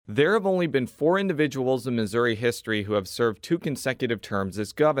There have only been 4 individuals in Missouri history who have served 2 consecutive terms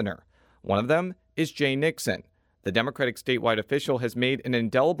as governor. One of them is Jay Nixon. The Democratic statewide official has made an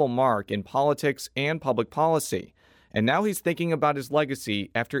indelible mark in politics and public policy, and now he's thinking about his legacy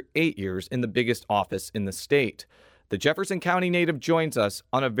after 8 years in the biggest office in the state. The Jefferson County native joins us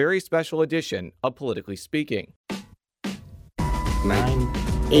on a very special edition of Politically Speaking. 9,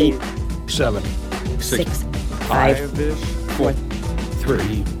 8, 7, 6, 5, 4,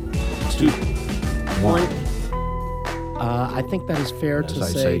 3, 2, 1. I think that is fair to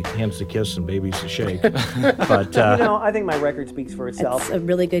say. Hands to kiss and babies to shake. But I think my record speaks for itself. That's a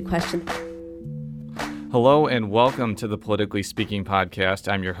really good question. Hello and welcome to the Politically Speaking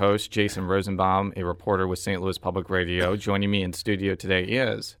podcast. I'm your host, Jason Rosenbaum, a reporter with St. Louis Public Radio. Joining me in studio today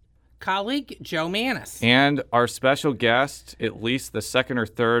is colleague Joe Mannies. And our special guest, at least the second or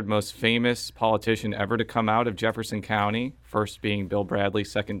third most famous politician ever to come out of Jefferson County, first being Bill Bradley,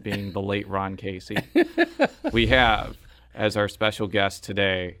 second being the late Ron Casey. We have, as our special guest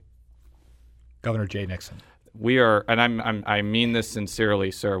today, Governor Jay Nixon. We are, and I mean this sincerely,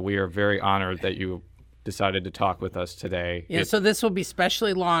 sir, we are very honored that you decided to talk with us today. Yeah, so this will be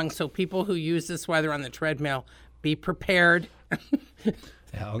specially long, so people who use this while they're on the treadmill, be prepared.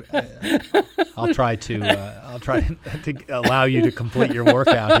 I'll try to allow you to complete your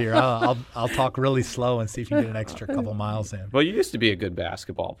workout here. I'll talk really slow and see if you can get an extra couple miles in. Well, you used to be a good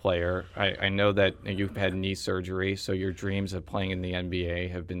basketball player. I know that you've had knee surgery, so your dreams of playing in the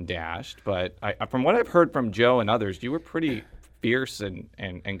NBA have been dashed. But from what I've heard from Joe and others, you were pretty fierce and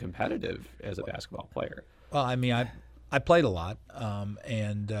competitive as a basketball player. Well, I mean, I played a lot,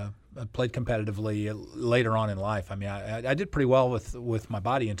 and I played competitively later on in life. I mean, I did pretty well with my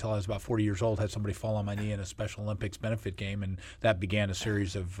body until I was about 40 years old. Had somebody fall on my knee in a Special Olympics benefit game, and that began a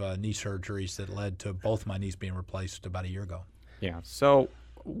series of knee surgeries that led to both my knees being replaced about a year ago. Yeah. So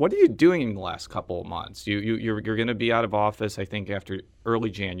what are you doing in the last couple of months? You're going to be out of office, I think, after early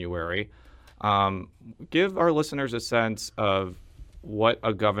January. Give our listeners a sense of what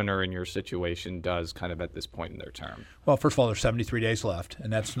a governor in your situation does kind of at this point in their term. Well, first of all, there's 73 days left,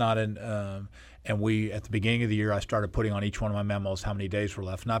 and that's not and we, at the beginning of the year, I started putting on each one of my memos how many days were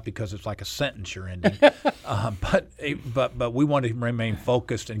left, not because it's like a sentence you're ending, but we want to remain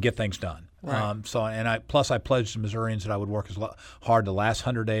focused and get things done. Right. I pledged to Missourians that I would work as hard the last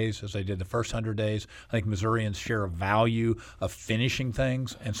 100 days as I did the first 100 days. I think Missourians share a value of finishing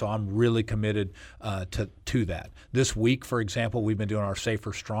things, and so I'm really committed to that. This week, for example, we've been doing our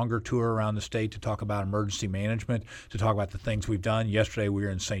Safer, Stronger tour around the state to talk about emergency management, to talk about the things we've done. Yesterday, we were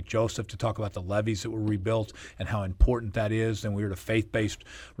in St. Joseph to talk about the levees that were rebuilt and how important that is. Then we were at a faith-based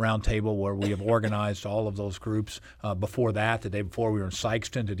roundtable where we have organized all of those groups. Before that, the day before, we were in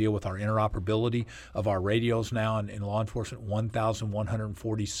Sikeston to deal with our interoperability of our radios now in law enforcement.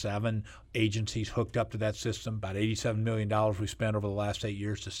 1,147 agencies hooked up to that system. About $87 million we spent over the last 8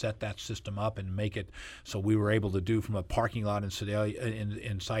 years to set that system up and make it so we were able to do from a parking lot in Sedalia,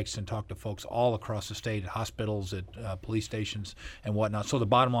 in Sikeston, talk to folks all across the state at hospitals, at police stations, and whatnot. So the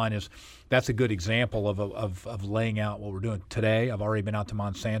bottom line is that's a good example of laying out what we're doing today. I've already been out to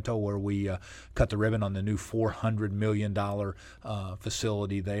Monsanto where we cut the ribbon on the new $400 million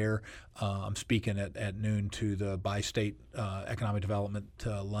facility there. I'm speaking at noon to the Bi-State Economic Development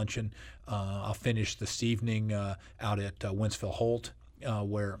Luncheon. I'll finish this evening out at Wentzville Holt,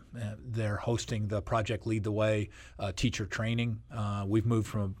 where they're hosting the Project Lead the Way teacher training. We've moved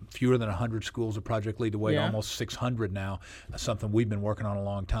from fewer than 100 schools of Project Lead the Way to almost 600 now, something we've been working on a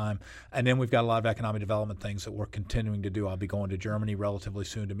long time. And then we've got a lot of economic development things that we're continuing to do. I'll be going to Germany relatively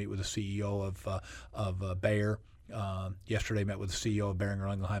soon to meet with the CEO of Bayer. Yesterday met with the CEO of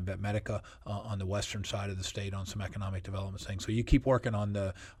Boehringer Ingelheim Vetmedica on the western side of the state on some economic development things. So you keep working on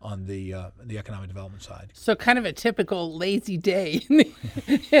the economic development side. So kind of a typical lazy day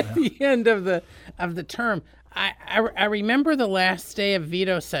at the end of the term. I remember the last day of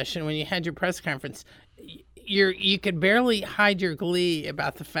veto session when you had your press conference. You could barely hide your glee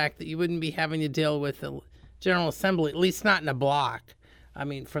about the fact that you wouldn't be having to deal with the General Assembly, at least not in a block. I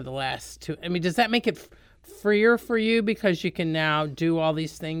mean, for the last 2. I mean, does that make it freer for you because you can now do all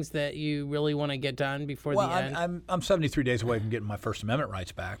these things that you really want to get done before the end? I'm 73 days away from getting my First Amendment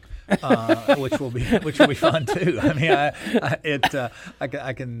rights back, which will be fun too. I mean,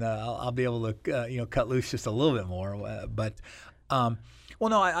 I'll be able to cut loose just a little bit more. I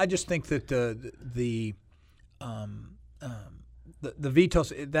just think that the veto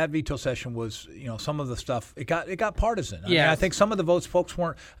session was, some of the stuff, it got partisan. I mean, I think some of the votes folks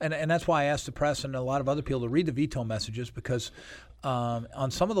weren't, and that's why I asked the press and a lot of other people to read the veto messages because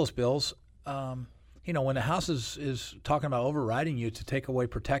on some of those bills, when the House is talking about overriding you to take away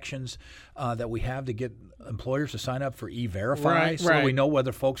protections that we have to get employers to sign up for E-Verify, so that we know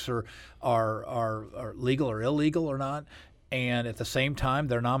whether folks are legal or illegal or not. And at the same time,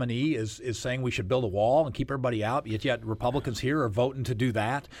 their nominee is saying we should build a wall and keep everybody out, yet Republicans here are voting to do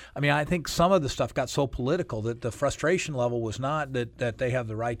that. I mean, I think some of the stuff got so political that the frustration level was not that they have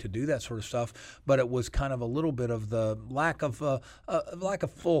the right to do that sort of stuff, but it was kind of a little bit of the lack of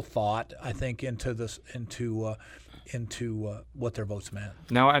full thought, I think, into what their votes meant.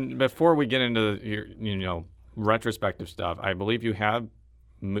 Now, and before we get into your retrospective stuff, I believe you have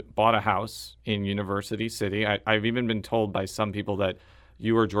bought a house in University City. I've even been told by some people that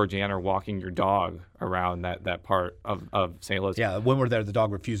you or Georgianne are walking your dog around that part of St. Louis. Yeah, when we're there, the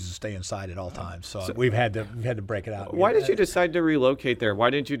dog refuses to stay inside at all times. So we've had to break it out. Why did you decide to relocate there? Why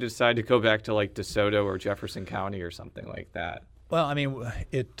didn't you decide to go back to like DeSoto or Jefferson County or something like that? Well, I mean,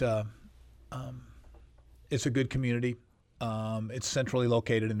 it's a good community. It's centrally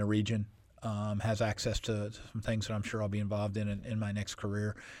located in the region. Has access to some things that I'm sure I'll be involved in my next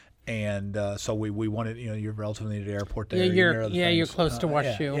career, and so we wanted, you're relatively near the airport there. You're close to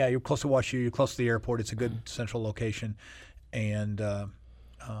WashU. Yeah, you're close to WashU. You're close to the airport. It's a good central location, and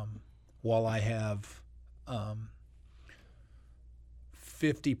while I have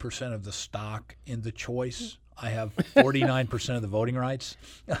 50% of the stock in the choice, I have 49% of the voting rights.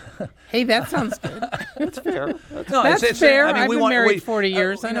 Hey, that sounds good. That's fair. That's fair. I've been married 40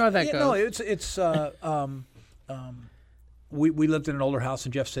 years. I know how that goes. We lived in an older house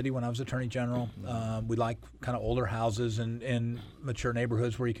in Jeff City when I was Attorney General. We like kind of older houses in mature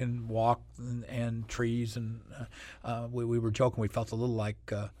neighborhoods where you can walk and trees. And we were joking. We felt a little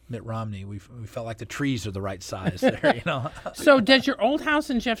like Mitt Romney. We felt like the trees are the right size there. So does your old house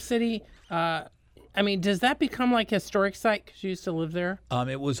in Jeff City? Does that become like a historic site because you used to live there?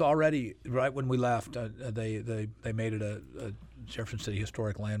 It was already, right when we left, they made it a Jefferson City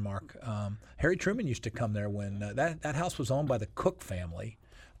historic landmark. Harry Truman used to come there when that house was owned by the Cook family,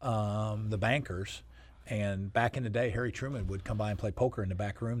 the bankers. And back in the day, Harry Truman would come by and play poker in the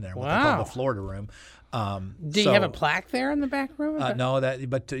back room there, what they call the Florida room. Do you have a plaque there in the back room? No,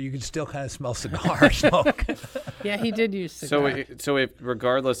 but you can still kind of smell cigar smoke. Yeah, he did use cigar. So if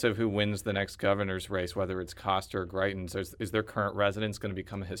regardless of who wins the next governor's race, whether it's Koster or Greitens, is their current residence going to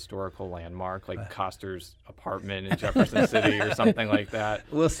become a historical landmark, like Koster's apartment in Jefferson City or something like that?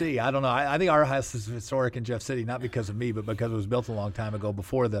 We'll see. I don't know. I think our house is historic in Jeff City, not because of me, but because it was built a long time ago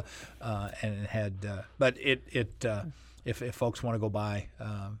before and it had. But if folks want to go by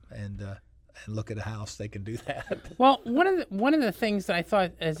and look at a house, they can do that. Well, one of the things that I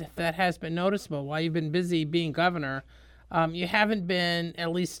thought that has been noticeable while you've been busy being governor, you haven't been,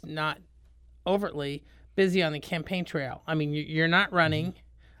 at least not overtly, busy on the campaign trail. I mean, you're not running.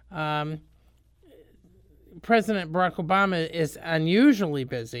 President Barack Obama is unusually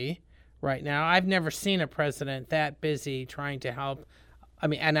busy right now. I've never seen a president that busy trying to help.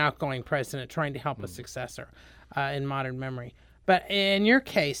 An outgoing president trying to help a successor in modern memory. But in your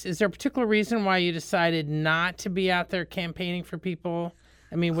case, is there a particular reason why you decided not to be out there campaigning for people?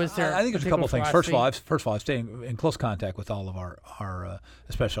 Was there? I think there's a couple of things. First of all, I've stayed in close contact with all of our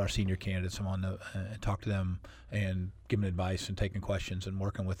especially our senior candidates. I'm on and talk to them and give them advice and taking questions and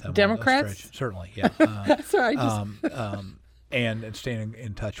working with them. Democrats? Certainly, yeah. Sorry. And staying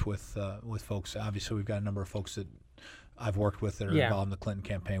in touch with folks. Obviously, we've got a number of folks that I've worked with that are involved in the Clinton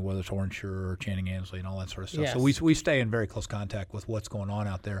campaign, whether it's Orrin Schurer or Channing Ansley and all that sort of stuff. Yes. So we stay in very close contact with what's going on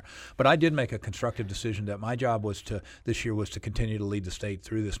out there. But I did make a constructive decision that my job this year was to continue to lead the state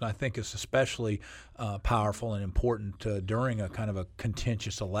through this. And I think it's especially powerful and important during a kind of a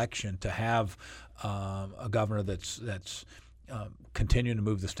contentious election to have a governor that's continuing to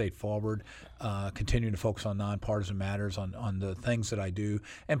move the state forward, continuing to focus on nonpartisan matters, on the things that I do.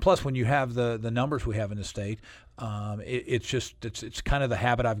 And plus, when you have the numbers we have in the state, it's kind of the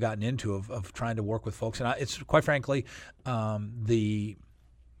habit I've gotten into of trying to work with folks. And it's quite frankly, the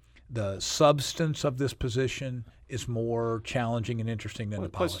substance of this position is more challenging and interesting than the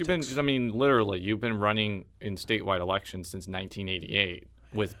politics. Plus, you've been running in statewide elections since 1988.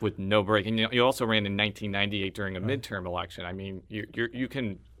 With no break, and you also ran in 1998 during a midterm election. You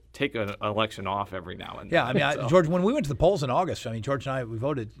can take an election off every now and then. Yeah, George, when we went to the polls in August, George and I,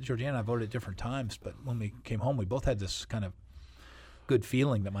 Georgianne and I voted at different times, but when we came home, we both had this kind of good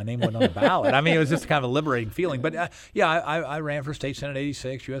feeling that my name wasn't on the ballot. It was just kind of a liberating feeling. But I ran for state senate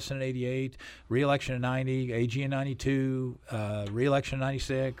 86, U.S. Senate 88, re-election in 90, AG in 92, re-election in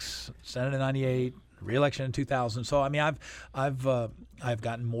 96, Senate in 98. Re-election in 2000. So I've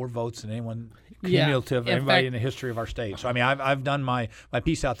gotten more votes than anyone cumulative, anybody in the history of our state. So I've done my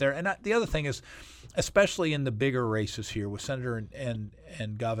piece out there. And the other thing is, especially in the bigger races here with senator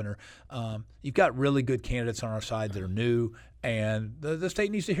and governor. You've got really good candidates on our side that are new, and the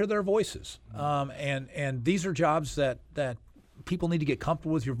state needs to hear their voices. And these are jobs that people need to get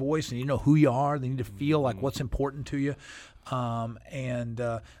comfortable with your voice, and you know who you are. They need to feel like what's important to you, and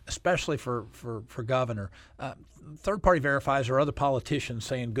especially for governor. Third-party verifiers or other politicians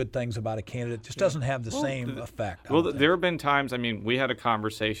saying good things about a candidate just doesn't have the same effect. Well, there have been times, I mean, we had a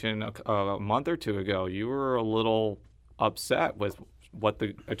conversation a month or two ago. You were a little upset with what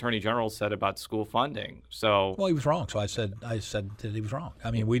the Attorney General said about school funding. So, well, he was wrong. So I said that he was wrong.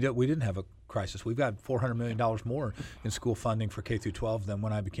 I mean, we didn't have a crisis. We've got $400 million more in school funding for K through 12 than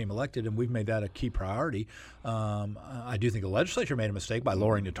when I became elected, and we've made that a key priority. I do think the legislature made a mistake by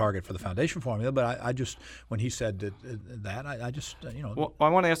lowering the target for the foundation formula, but I just, when he said that, I just, you know. Well, I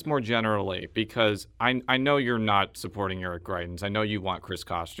want to ask more generally, because I know you're not supporting Eric Greitens. I know you want Chris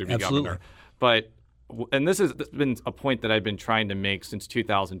Koster to be governor. But, and this has been a point that I've been trying to make since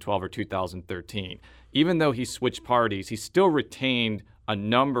 2012 or 2013. Even though he switched parties, he still retained a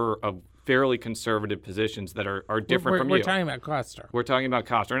number of fairly conservative positions that are different from you. We're talking about Koster. We're talking about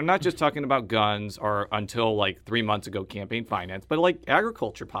Koster. And I'm not just talking about guns or until like 3 months ago campaign finance, but like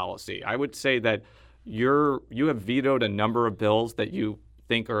agriculture policy. I would say that you have vetoed a number of bills that you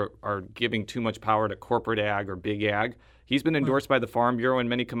think are giving too much power to corporate ag or big ag. He's been endorsed by the Farm Bureau and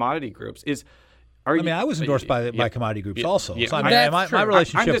many commodity groups. I was endorsed by commodity groups also. Yeah, so I mean, my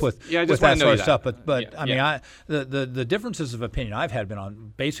relationship with that sort of stuff. But I mean, the differences of opinion I've had been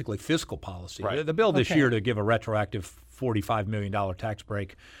on basically fiscal policy. Right. The bill this year to give a retroactive $45 million tax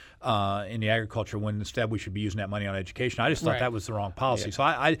break in the agriculture, when instead we should be using that money on education. I just thought that was the wrong policy.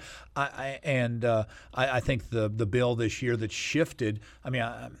 Yeah. So I think the bill this year that shifted. I mean.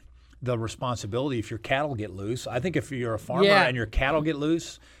 The responsibility if your cattle get loose. I think if you're a farmer and your cattle get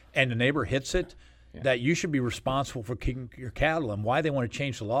loose and the neighbor hits it, that you should be responsible for keeping your cattle. And why they want to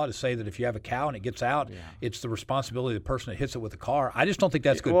change the law to say that if you have a cow and it gets out, it's the responsibility of the person that hits it with the car. I just don't think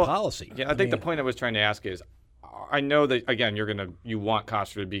that's good policy. Yeah, I think the point I was trying to ask is, I know that again you want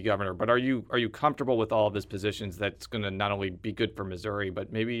Koster to be governor, but are you comfortable with all of his positions that's going to not only be good for Missouri,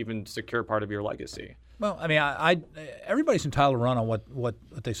 but maybe even secure part of your legacy? Well, I mean, everybody's entitled to run on what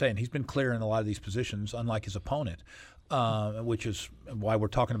they say, and he's been clear in a lot of these positions, unlike his opponent, which is why we're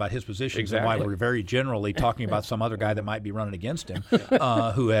talking about his positions and why we're very generally talking about some other guy that might be running against him,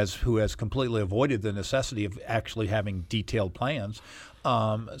 who has completely avoided the necessity of actually having detailed plans.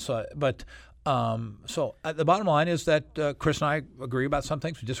 So the bottom line is that Chris and I agree about some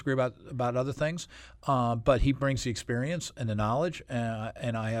things. We disagree about other things. But he brings the experience and the knowledge,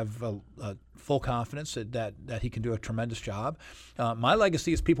 and I have full confidence that he can do a tremendous job. My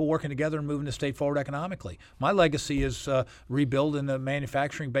legacy is people working together and moving the state forward economically. My legacy is rebuilding the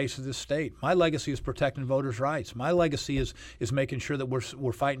manufacturing base of this state. My legacy is protecting voters' rights. My legacy is making sure that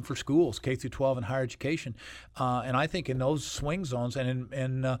we're fighting for schools, K through 12 and higher education. And I think in those swing zones and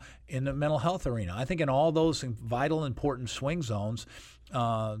in the mental health arena, I think in all those vital, important swing zones,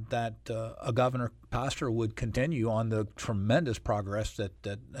 that a Governor Koster would continue on the tremendous progress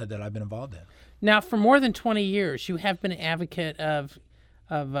that I've been involved in. Now, for more than 20 years, you have been an advocate of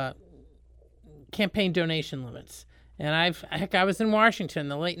campaign donation limits. And I was in Washington in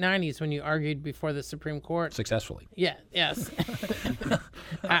the late 90s when you argued before the Supreme Court. Successfully. Yeah, yes.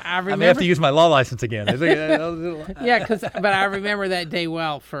 I remember. I may have to use my law license again. Yeah, but I remember that day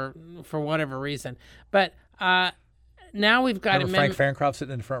well for whatever reason. But now we've got Frank Fahrencroft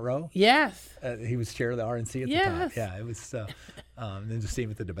sitting in the front row? Yes. He was chair of the RNC at the time. Yeah, it was. Then just seeing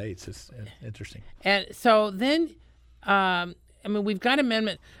with the debates is interesting. And so then, we've got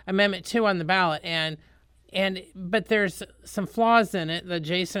Amendment 2 on the ballot, but there's some flaws in it that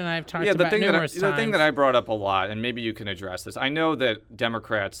Jason and I have talked about numerous times. The thing that I brought up a lot, and maybe you can address this. I know that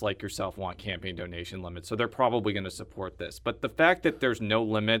Democrats like yourself want campaign donation limits, so they're probably going to support this. But the fact that there's no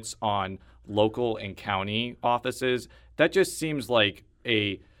limits on local and county offices, that just seems like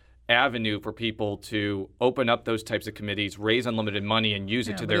a avenue for people to open up those types of committees, raise unlimited money, and use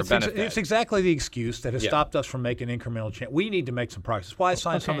it to their benefit. It's exactly the excuse that has stopped us from making incremental change. We need to make some progress. That's why I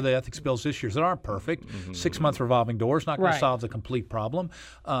signed some of the ethics bills this year that aren't perfect. 6 month revolving doors not going to solve the complete problem.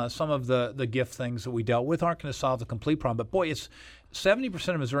 Some of the gift things that we dealt with aren't going to solve the complete problem. But boy, it's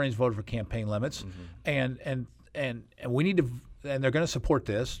 70% of Missourians voted for campaign limits, and and we need to. And they're going to support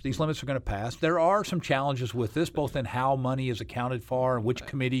this. These limits are going to pass. There are some challenges with this, both in how money is accounted for and which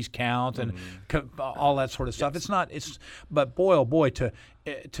committees count and all that sort of stuff. But boy, oh boy, to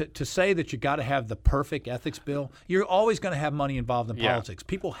say that you got to have the perfect ethics bill, you're always going to have money involved in politics.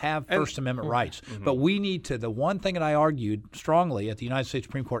 People have First Amendment rights, but we need to. The one thing that I argued strongly at the United States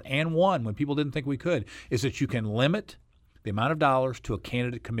Supreme Court and won when people didn't think we could is that you can limit the amount of dollars to a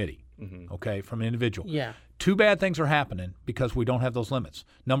candidate committee, okay, from an individual. Yeah. Two bad things are happening because we don't have those limits.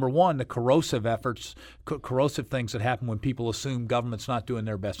 Number one, the corrosive things that happen when people assume government's not doing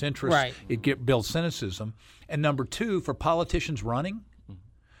their best interest. Right. It builds cynicism. And number two, for politicians running,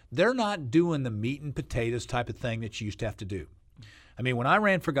 they're not doing the meat and potatoes type of thing that you used to have to do. I mean, when I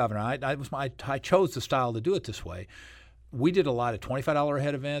ran for governor, I chose the style to do it this way. We did a lot of $25 a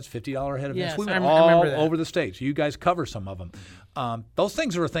head events, $50 a head events. Yes, We went I all remember that. over the states. You guys cover some of them. Those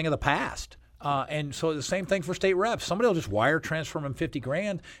things are a thing of the past. And so the same thing for state reps. Somebody will just wire transfer them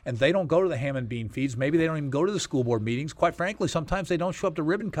 $50,000, and they don't go to the ham and bean feeds. Maybe they don't even go to the school board meetings. Quite frankly, sometimes they don't show up to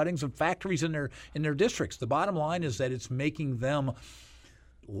ribbon cuttings of factories in their districts. The bottom line is that it's making them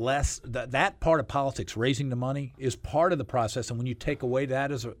less. That part of politics, raising the money, is part of the process. And when you take away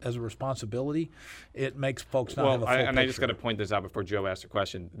that as a responsibility, it makes folks not have a full picture. I just got to point this out before Joe asks a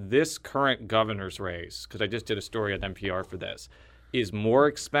question. This current governor's race, because I just did a story on NPR for this, is more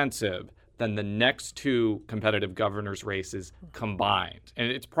expensive than the next two competitive governor's races combined.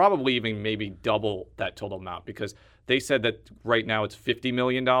 And it's probably even maybe double that total amount because they said that right now it's $50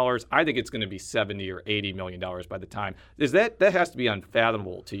 million. I think it's going to be $70 or $80 million by the time. That has to be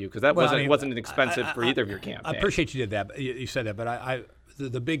unfathomable to you because that wasn't expensive for either of your campaigns. I appreciate you did that. You said that, but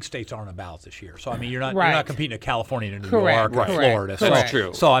the big states aren't on the ballot this year. So I mean, you're not competing at California and New York or Florida. So that's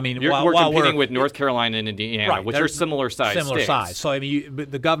true. So I mean, we're competing with North Carolina and Indiana, which are similar size states. So I mean, but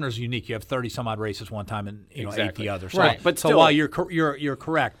the governor's unique. You have 30 some odd races one time and 8 the other. So, right. But so while you're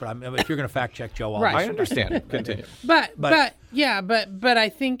correct, but if you're going to fact check Joe, I understand. Continue. But I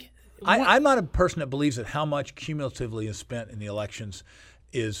think I'm not a person that believes that how much cumulatively is spent in the elections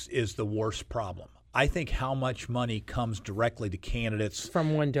is the worst problem. I think how much money comes directly to candidates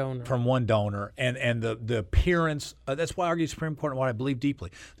from one donor. And the appearance, that's why I argue the Supreme Court and what I believe deeply,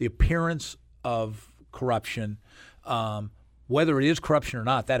 the appearance of corruption, whether it is corruption or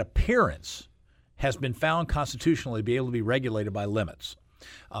not, that appearance has been found constitutionally to be able to be regulated by limits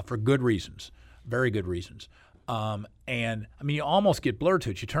for good reasons, very good reasons. And I mean, you almost get blurred to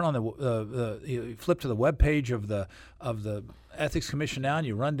it. You turn on you flip to the web page of the Ethics Commission now, and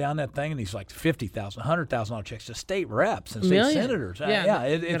you run down that thing, and these like $50,000, $100,000 checks to state reps and state senators. It's got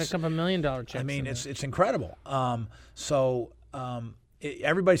a couple $1 million checks. I mean, it's incredible.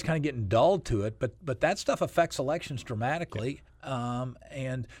 Everybody's kind of getting dulled to it, but that stuff affects elections dramatically.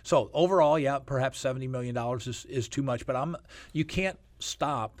 And so overall, perhaps $70 million is too much, but you can't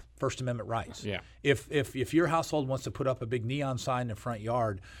stop First Amendment rights. Yeah. If your household wants to put up a big neon sign in the front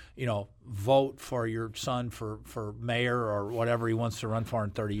yard, vote for your son for mayor or whatever he wants to run for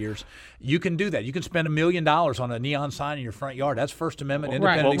in 30 years, you can do that. You can spend $1 million on a neon sign in your front yard. That's First Amendment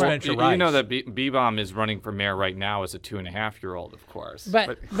independent expenditure rights. You know that B-Bomb is running for mayor right now as a 2.5-year-old, of course.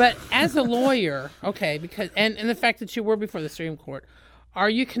 But as a lawyer, okay, because and the fact that you were before the Supreme Court, are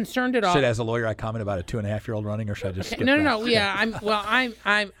you concerned at all? Should, as a lawyer, I comment about a 2.5-year-old running, or should I just skip No. that? Yeah,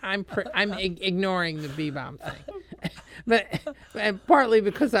 I'm ignoring the B-Bomb thing, but partly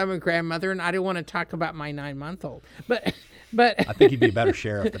because I'm a grandmother and I don't want to talk about my 9-month-old. But I think he'd be a better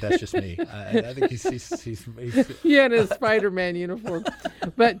sheriff, but that's just me. I think he's yeah, in a Spider-Man uniform.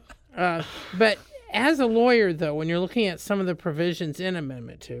 But as a lawyer, though, when you're looking at some of the provisions in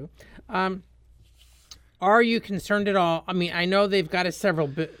Amendment 2. Are you concerned at all? I mean, I know they've got a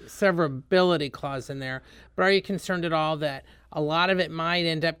severability clause in there, but are you concerned at all that a lot of it might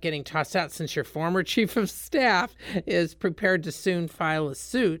end up getting tossed out since your former chief of staff is prepared to soon file a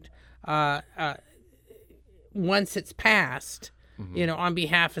suit once it's passed, on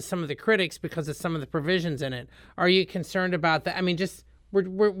behalf of some of the critics because of some of the provisions in it? Are you concerned about that? I mean,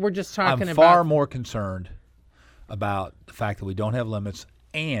 we're just talking about. I'm far more concerned about the fact that we don't have limits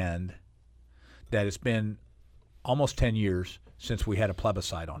and that it's been almost 10 years since we had a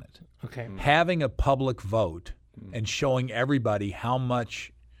plebiscite on it. Okay. Having a public vote and showing everybody how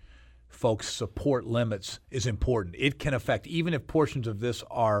much folks support limits is important. It can affect, even if portions of this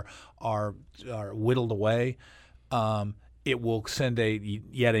are whittled away, it will send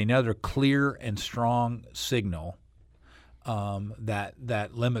yet another clear and strong signal that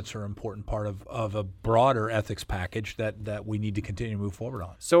limits are an important part of a broader ethics package that we need to continue to move forward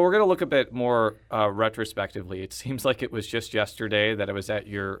on. So we're going to look a bit more retrospectively. It seems like it was just yesterday that it was at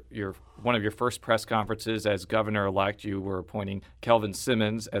your one of your first press conferences as governor-elect. You were appointing Kelvin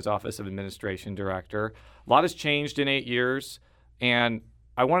Simmons as Office of Administration Director. A lot has changed in 8 years, and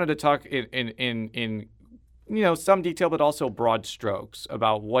I wanted to talk in some detail, but also broad strokes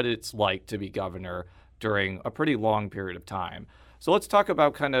about what it's like to be governor during a pretty long period of time. So let's talk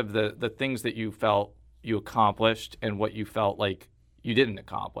about kind of the things that you felt you accomplished and what you felt like you didn't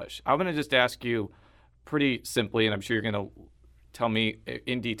accomplish. I'm going to just ask you pretty simply, and I'm sure you're going to tell me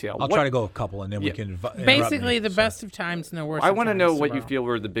in detail. I'll try to go a couple, and then we can basically the best of times and the worst. I want to know what you feel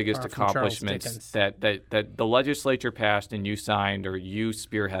were the biggest accomplishments that the legislature passed and you signed or you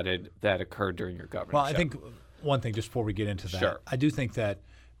spearheaded that occurred during your governorship. Well, I think one thing, just before we get into that, Sure. I do think that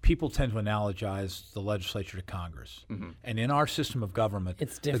people tend to analogize the legislature to Congress. Mm-hmm. And in our system of government,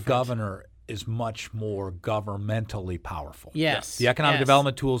 it's the governor is much more governmentally powerful. Yes. The economic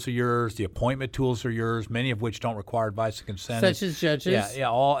development tools are yours. The appointment tools are yours, many of which don't require advice and consent. Such as judges. Yeah,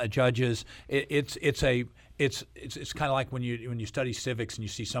 all judges. It's kind of like when you study civics and you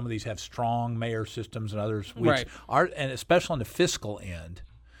see some of these have strong mayor systems and others, which are, and especially on the fiscal end,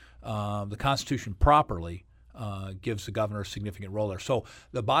 the Constitution properly gives the governor a significant role there. So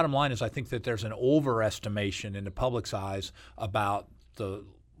the bottom line is I think that there's an overestimation in the public's eyes about the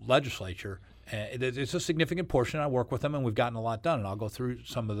legislature. It's a significant portion. I work with them, and we've gotten a lot done, and I'll go through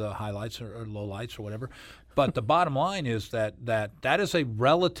some of the highlights or lowlights or whatever. But the bottom line is that is a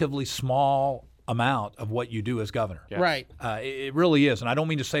relatively small amount of what you do as governor. Yes. Right. It really is. And I don't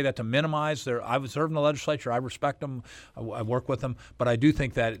mean to say that to minimize I've served in the legislature. I respect them. I work with them. But I do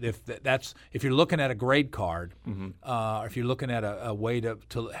think that if you're looking at a grade card, or if you're looking at a way to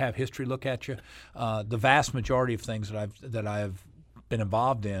have history look at you, the vast majority of things that I've been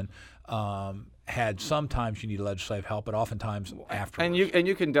involved in had sometimes you need legislative help, but oftentimes afterwards. And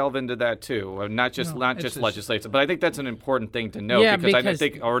you can delve into that too, not just legislative. But I think that's an important thing to know because I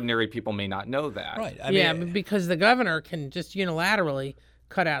think ordinary people may not know that. Right. Because the governor can just unilaterally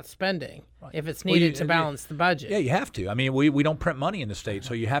cut out spending if it's needed to balance the budget. Yeah, you have to. I mean, we don't print money in the state,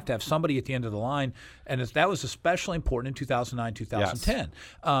 so you have to have somebody at the end of the line, and that was especially important in 2009, 2010.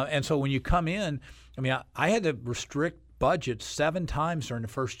 Yes. And so when you come in, I mean, I had to restrict budget 7 times during the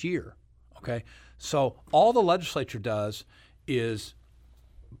first year. Okay, so all the legislature does is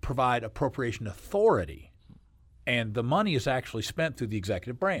provide appropriation authority, and the money is actually spent through the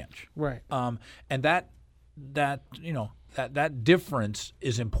executive branch. Right. And that difference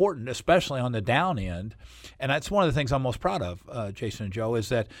is important, especially on the down end. And that's one of the things I'm most proud of, Jason and Joe, is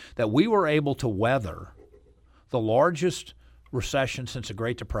that we were able to weather the largest recession since the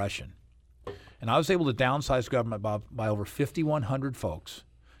Great Depression. And I was able to downsize government by over 5,100 folks,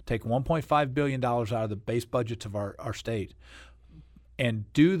 take $1.5 billion out of the base budgets of our state,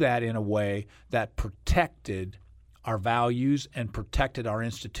 and do that in a way that protected our values and protected our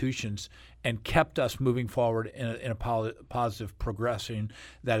institutions and kept us moving forward in a positive progression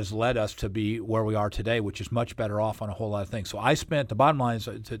that has led us to be where we are today, which is much better off on a whole lot of things. So the bottom line is,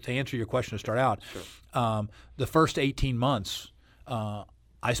 to answer your question to start out, sure. The first 18 months,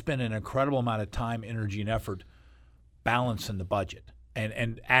 I spent an incredible amount of time, energy, and effort balancing the budget.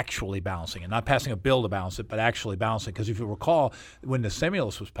 And actually balancing it, not passing a bill to balance it, but actually balancing. Because if you recall, when the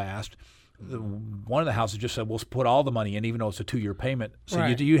stimulus was passed, one of the houses just said, we'll put all the money in, even though it's a 2-year payment. So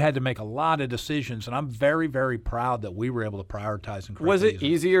right. you had to make a lot of decisions, and I'm very, very proud that we were able to prioritize and correct. Was it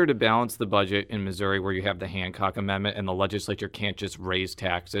easier to balance the budget in Missouri where you have the Hancock Amendment and the legislature can't just raise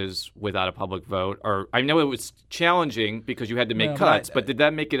taxes without a public vote? Or I know it was challenging because you had to make cuts, but did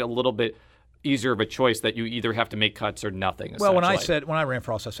that make it a little bit easier of a choice that you either have to make cuts or nothing? Well, when I ran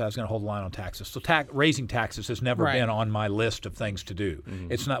for office, I said I was going to hold the line on taxes. So raising taxes has never been on my list of things to do.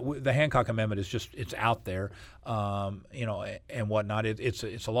 Mm-hmm. It's not. The Hancock Amendment is just it's out there, and whatnot. It's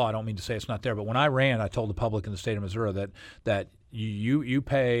a law. I don't mean to say it's not there, but when I ran, I told the public in the state of Missouri that you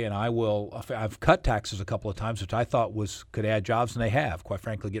pay and I will. I've cut taxes a couple of times, which I thought could add jobs, and they have. Quite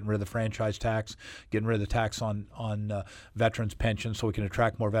frankly, getting rid of the franchise tax, getting rid of the tax on veterans' pensions, so we can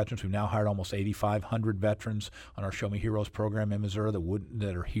attract more veterans. We've now hired almost 8,500 veterans on our Show Me Heroes program in Missouri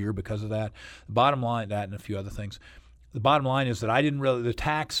that are here because of that. The bottom line, that and a few other things. The bottom line is that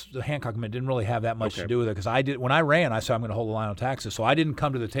the Hancock Amendment didn't really have that much to do with it, because when I ran, I said I'm going to hold the line on taxes, so I didn't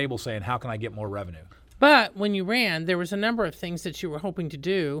come to the table saying how can I get more revenue. But when you ran, there was a number of things that you were hoping to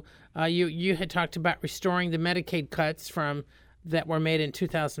do. You had talked about restoring the Medicaid cuts that were made in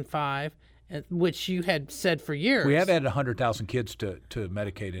 2005, which you had said for years. We have added 100,000 kids to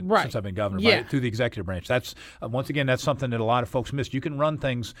Medicaid since I've been governor, Yeah. right, through the executive branch. That's once again, that's something that a lot of folks missed. You can run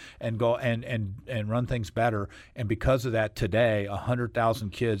things and go and run things better, and because of that, today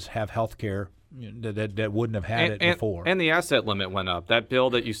 100,000 kids have health care that wouldn't have had it before. And the asset limit went up. That bill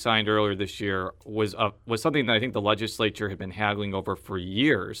that you signed earlier this year was something that I think the legislature had been haggling over for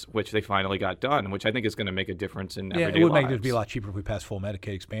years, which they finally got done, which I think is going to make a difference in everyday lives. It would make it be a lot cheaper if we passed full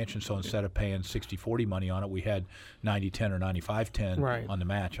Medicaid expansion. So instead of paying 60-40 money on it, we had 90-10 or 95-10 on the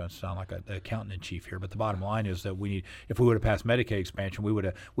match. I sound like an accountant in chief here, but the bottom line is that if we would have passed Medicaid expansion, we would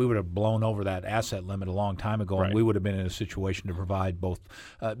have blown over that asset limit a long time ago, and we would have been in a situation to provide both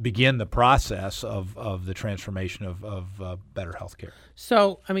begin the process of the transformation of better health care.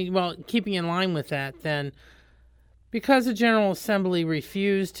 So, I mean, well, keeping in line with that, then, because the General Assembly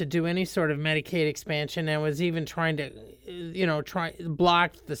refused to do any sort of Medicaid expansion and was even trying to,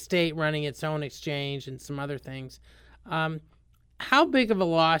 blocked the state running its own exchange and some other things, how big of a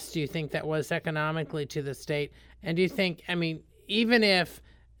loss do you think that was economically to the state? And do you think, I mean, even if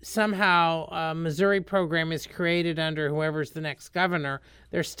somehow a Missouri program is created under whoever's the next governor,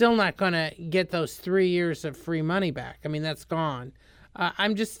 they're still not going to get those 3 years of free money back. I mean, that's gone.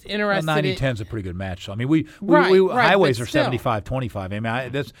 I'm just interested. 90-10 is a pretty good match. So I mean, we Right, highways are but still. 75-25. I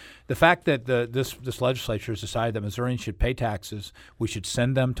mean, that's the fact that this legislature has decided that Missourians should pay taxes. We should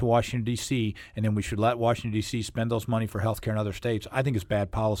send them to Washington D.C. and then we should let Washington D.C. spend those money for health care in other states. I think it's bad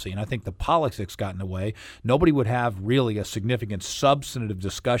policy, and I think the politics got in the way. Nobody would have really a significant substantive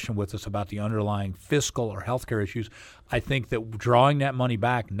discussion with us about the underlying fiscal or health care issues. I think that drawing that money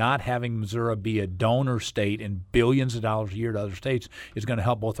back, not having Missouri be a donor state in billions of dollars a year to other states, is going to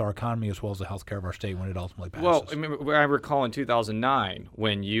help both our economy as well as the health care of our state when it ultimately passes. Well, I recall in 2009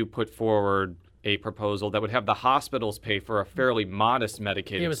 when you put forward a proposal that would have the hospitals pay for a fairly modest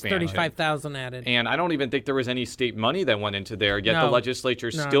Medicaid It was expansion. $35,000 added. And I don't even think there was any state money that went into there, yet the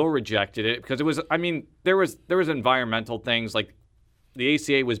legislature still rejected it because it was, I mean, there was environmental things like the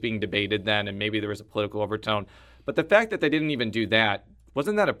ACA was being debated then, and maybe there was a political overtone. But the fact that they didn't even do that,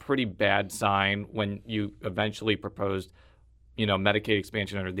 wasn't that a pretty bad sign when you eventually proposed, Medicaid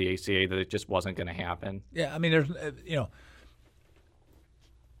expansion under the ACA, that it just wasn't going to happen? Yeah, I mean, there's,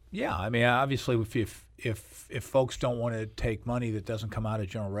 obviously, if folks don't want to take money that doesn't come out of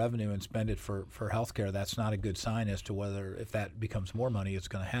general revenue and spend it for health care, that's not a good sign as to whether, if that becomes more money, it's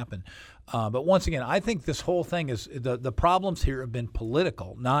going to happen. But once again, I think this whole thing is the problems here have been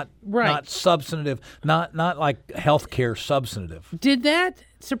political, not substantive, not like health care substantive. Did that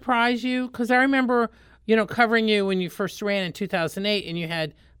surprise you? Because I remember, covering you when you first ran in 2008, and you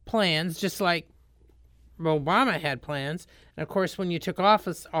had plans, just like Obama had plans. And of course, when you took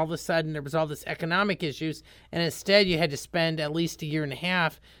office, all of a sudden there was all this economic issues, and instead you had to spend at least a year and a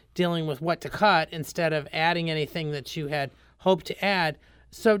half dealing with what to cut instead of adding anything that you had hoped to add.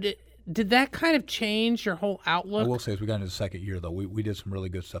 So did that kind of change your whole outlook? I will say, as we got into the second year, though, we did some really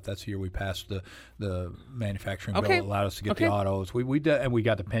good stuff. That's the year we passed the manufacturing bill that allowed us to get the autos. We did, and we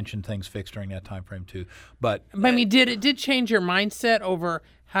got the pension things fixed during that time frame too. But I mean, did it change your mindset over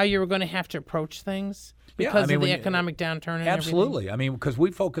how you were going to have to approach things because of the economic downturn and absolutely. everything? I mean, because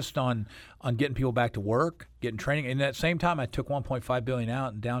we focused on getting people back to work, getting training. And at the same time, I took $1.5 billion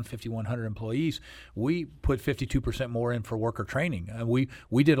out and down 5,100 employees. We put 52% more in for worker training.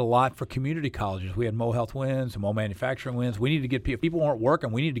 We did a lot for community colleges. We had Mo Health Wins and Mo Manufacturing Wins. We needed to get people weren't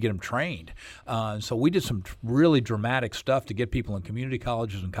working. We needed to get them trained. So we did some really dramatic stuff to get people in community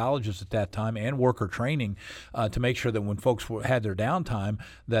colleges and colleges at that time and worker training to make sure that when folks had their downtime,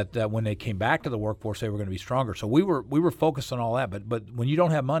 that when they came back to the workforce, they were going to be stronger. So we were focused on all that. But when you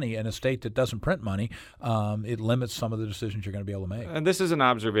don't have money in a state that doesn't print money, it limits some of the decisions you're going to be able to make. And this is an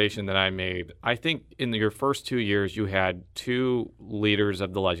observation that I made. I think in your first 2 years, you had two leaders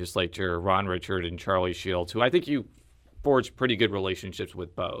of the legislature, Ron Richard and Charlie Shields, who I think you forged pretty good relationships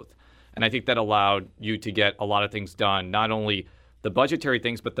with both. And I think that allowed you to get a lot of things done, not only the budgetary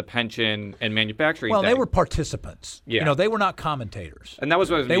things, but the pension and manufacturing Well, thing. they were participants. Yeah. They were not commentators. And that was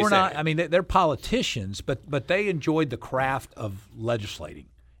what I was They gonna were say. not. I mean, they're politicians, but they enjoyed the craft of legislating.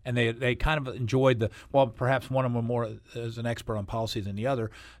 And they kind of enjoyed perhaps one of them more as an expert on policy than the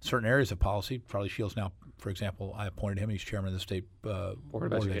other, certain areas of policy. Charlie Shields now, for example, I appointed him. He's chairman of the state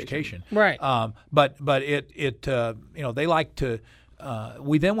Board of Education. Right. But they like to.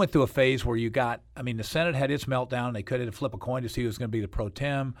 We then went through a phase where the Senate had its meltdown. They couldn't flip a coin to see who was going to be the pro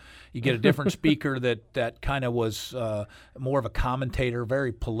tem. You get a different speaker that kind of was more of a commentator,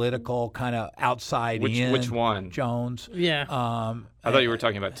 very political, kind of outside in. Which one? Jones. Yeah. I thought you were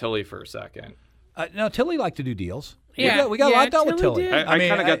talking about Tilly for a second. No, Tilly liked to do deals. we got a lot done with Tilly. did. I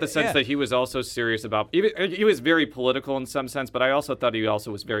kind of got the sense that he was also serious about. He was very political in some sense, but I also thought he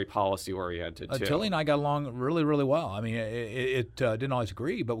also was very policy oriented too. Tilly and I got along really, really well. I mean, it didn't always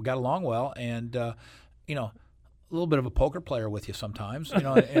agree, but we got along well, and a little bit of a poker player with you sometimes,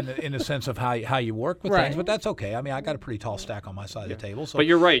 in the sense of how you work with things, but that's okay. I mean, I got a pretty tall stack on my side of the table. So. But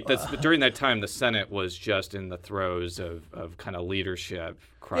you're right. During that time, the Senate was just in the throes of kind of leadership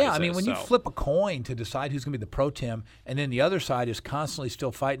crisis. Yeah, I mean, when you flip a coin to decide who's going to be the pro tem, and then the other side is constantly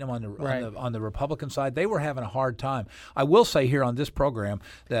still fighting them on the Republican side, they were having a hard time. I will say here on this program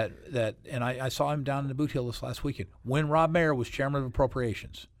that and I saw him down in the Boot Hill this last weekend, when Rob Mayer was chairman of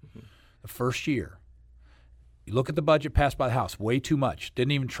Appropriations, the first year. You look at the budget passed by the House, way too much.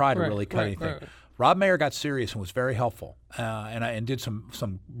 Didn't even try to really cut anything. Right. Rob Mayer got serious and was very helpful, and did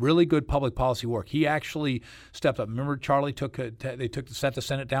some really good public policy work. He actually stepped up. Remember, Charlie set the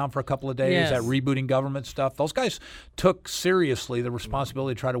Senate down for a couple of days. Yes. That rebooting government stuff. Those guys took seriously the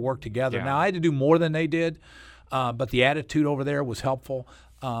responsibility to try to work together. Yeah. Now I had to do more than they did, but the attitude over there was helpful.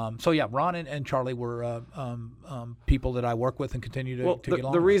 Ron and Charlie were people that I work with and continue to get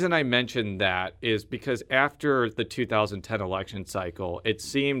along. The reason I mentioned that is because after the 2010 election cycle, it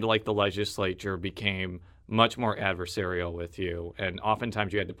seemed like the legislature became much more adversarial with you, and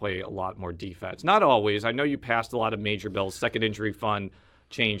oftentimes you had to play a lot more defense. Not always. I know you passed a lot of major bills, second injury fund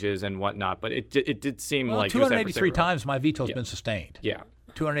changes and whatnot, but it did seem like 283 times my veto's been sustained. Yeah.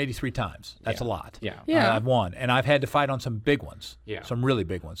 283 times. That's a lot. Yeah. I've won, and I've had to fight on some big ones. Yeah. Some really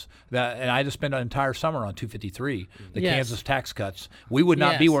big ones. And I had to spend an entire summer on 253, the Kansas tax cuts. We would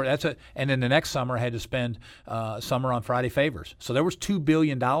not be where and then the next summer I had to spend summer on Friday favors. So there was $2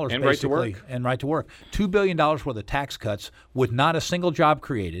 billion and basically, and right to work. $2 billion worth of tax cuts with not a single job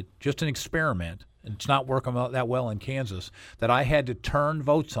created, just an experiment. And it's not working that well in Kansas, that I had to turn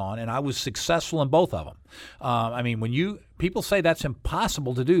votes on, and I was successful in both of them. I mean, when people say that's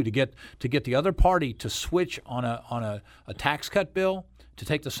impossible to do, to get the other party to switch on a tax cut bill, to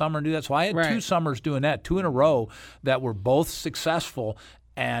take the summer and do that. So I had 2 summers doing that, 2 in a row that were both successful,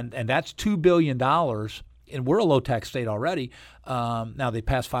 and that's $2 billion. And we're a low-tax state already. Now they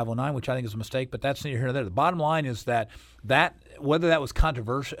passed 509, which I think is a mistake, but that's neither here nor there. The bottom line is that whether that was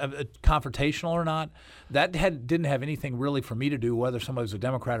confrontational or not, that didn't have anything really for me to do whether somebody was a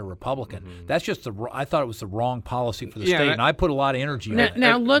Democrat or Republican. Mm-hmm. That's just I thought it was the wrong policy for the state, and I put a lot of energy on it.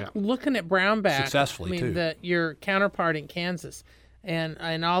 Now looking at Brownback, successfully too. Your counterpart in Kansas,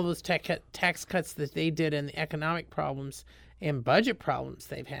 and all those tax cuts that they did, and the economic problems and budget problems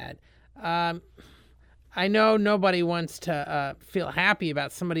they've had. I know nobody wants to feel happy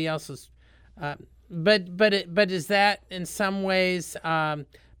about somebody else's, but is that in some ways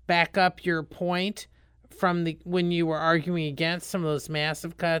back up your point from when you were arguing against some of those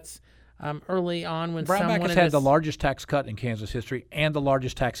massive cuts early on when Brownback has had the largest tax cut in Kansas history and the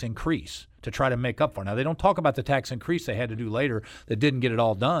largest tax increase to try to make up for it. Now, they don't talk about the tax increase they had to do later that didn't get it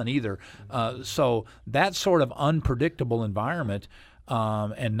all done either. So that sort of unpredictable environment.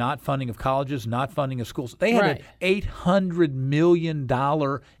 And not funding of colleges, not funding of schools. They had an $800 million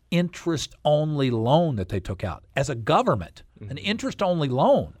interest-only loan that they took out as a government, an interest-only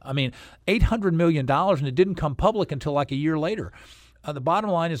loan. I mean, $800 million, and it didn't come public until like a year later. The bottom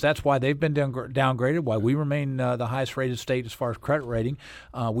line is that's why they've been downgraded, why we remain the highest-rated state as far as credit rating.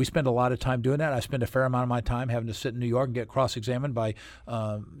 We spend a lot of time doing that. I spend a fair amount of my time having to sit in New York and get cross-examined by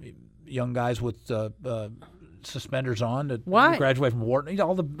young guys with suspenders on to graduate from Wharton.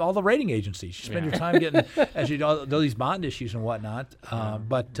 All the rating agencies. You spend your time getting as you know these bond issues and whatnot. I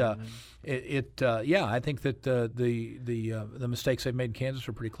think that the mistakes they've made in Kansas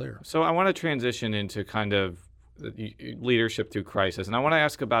are pretty clear. So I want to transition into kind of leadership through crisis, and I want to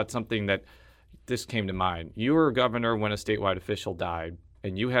ask about something that this came to mind. You were a governor when a statewide official died,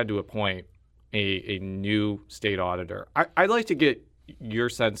 and you had to appoint a new state auditor. I'd like to get your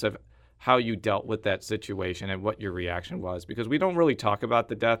sense of how you dealt with that situation and what your reaction was, because we don't really talk about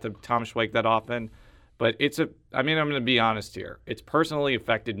the death of Tom Schweik that often, but I'm going to be honest here. It's personally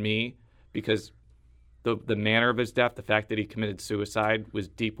affected me because the manner of his death, the fact that he committed suicide was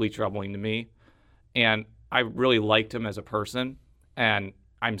deeply troubling to me. And I really liked him as a person, and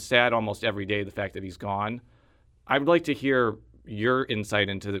I'm sad almost every day the fact that he's gone. I would like to hear your insight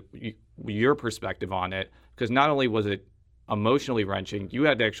into your perspective on it, because not only was it emotionally wrenching, you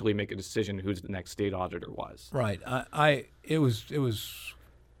had to actually make a decision who the next state auditor was. Right. It was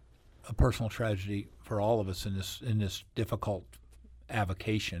a personal tragedy for all of us in this difficult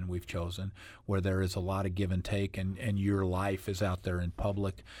avocation we've chosen, where there is a lot of give and take, and your life is out there in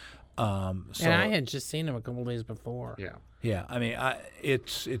public. So, and I had just seen him a couple days before. Yeah. Yeah, I mean,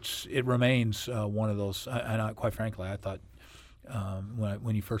 it remains one of those. And quite frankly, I thought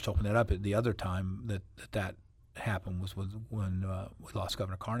when you first opened it up, the other time that happened was when we lost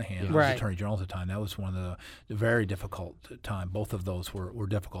Governor Carnahan. I was Attorney General at the time. That was one of the very difficult time. Both of those were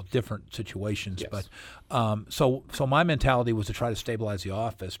difficult, different situations. Yes. But so my mentality was to try to stabilize the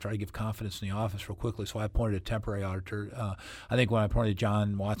office, try to give confidence in the office real quickly. So I appointed a temporary auditor. I think when I appointed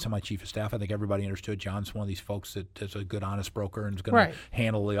John Watson, my chief of staff, I think everybody understood John's one of these folks that is a good, honest broker and is going to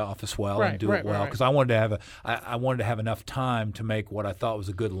handle the office well and do it well. Because I wanted to have enough time to make what I thought was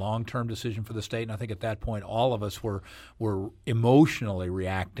a good long-term decision for the state. And I think at that point, all of us were emotionally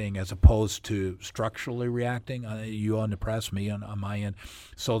reacting as opposed to structurally reacting. You on the press, me on my end.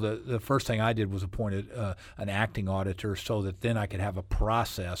 So the first thing I did was appointed an acting auditor so that then I could have a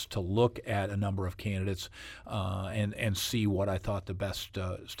process to look at a number of candidates and see what I thought the best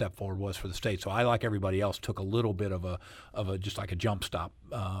step forward was for the state. So I, like everybody else, took a little bit of a just like a jump stop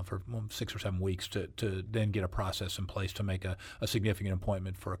for 6 or 7 weeks to then get a process in place to make a significant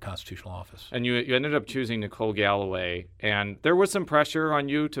appointment for a constitutional office. And you ended up choosing Nicole Galloway, and there was some pressure on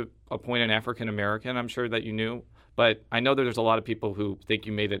you to appoint an African American, I'm sure that you knew. But I know that there's a lot of people who think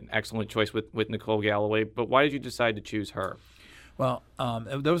you made an excellent choice with Nicole Galloway, but why did you decide to choose her? Well,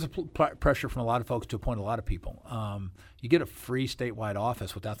 there was pressure from a lot of folks to appoint a lot of people. You get a free statewide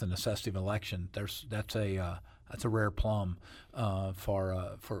office without the necessity of an election. That's a rare plum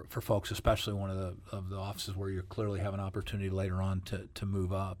for folks, especially one of the offices where you clearly have an opportunity later on to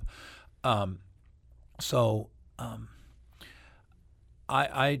move up. I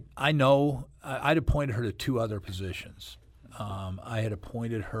know I'd appointed her to 2 other positions. I had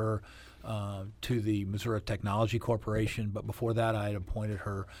appointed her to the Missouri Technology Corporation, but before that I had appointed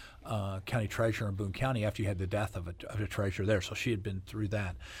her county treasurer in Boone County after you had the death of a treasurer there. So she had been through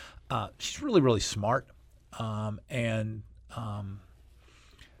that. She's really, really smart and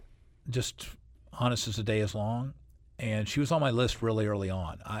just honest as the day is long. And she was on my list really early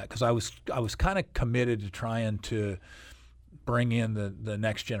on because I was kind of committed to trying to bring in the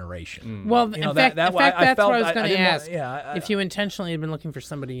next generation. Well, in fact, that's what I was going to ask. If you intentionally had been looking for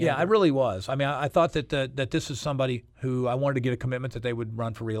somebody younger. Yeah, I really was. I mean, I thought that this is somebody who I wanted to get a commitment that they would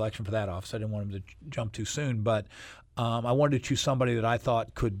run for re-election for that office. I didn't want them to jump too soon, but I wanted to choose somebody that I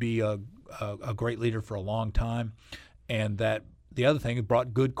thought could be a great leader for a long time, and that the other thing, it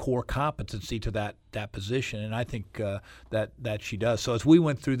brought good core competency to that position, and I think that she does. So as we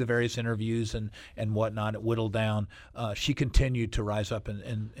went through the various interviews and whatnot, it whittled down. She continued to rise up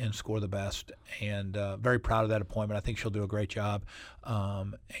and score the best, and very proud of that appointment. I think she'll do a great job,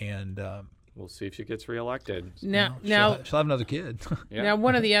 and we'll see if she gets reelected. Now she'll have another kid. Yeah. Now,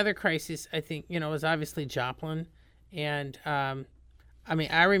 one of the other crises, I think, was obviously Joplin, and I mean,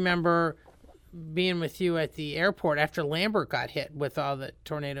 I remember being with you at the airport after Lambert got hit with all the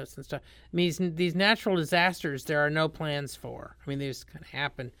tornadoes and stuff. I mean, these natural disasters, there are no plans for. I mean, they just kind of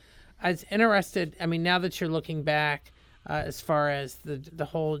happen. I was interested, I mean, now that you're looking back as far as the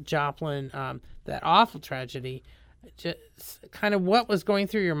whole Joplin, that awful tragedy, just kind of what was going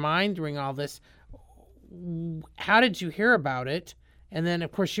through your mind during all this? How did you hear about it? And then,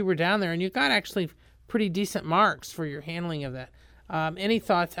 of course, you were down there, and you got actually pretty decent marks for your handling of that. Any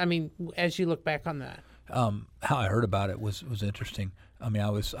thoughts? I mean, as you look back on that, how I heard about it was interesting. I mean,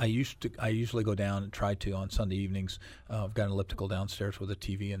 I usually go down and try to on Sunday evenings. I've got an elliptical downstairs with a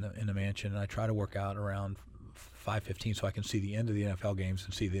TV in the mansion, and I try to work out around 5:15 so I can see the end of the NFL games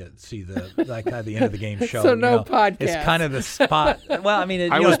and see the like kind of the end of the game show. So no podcast. It's kind of the spot. Well, I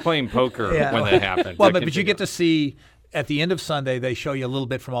mean, I was playing poker when that happened. Well, but you get to see. At the end of Sunday, they show you a little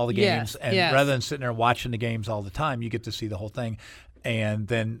bit from all the games, rather than sitting there watching the games all the time, you get to see the whole thing. And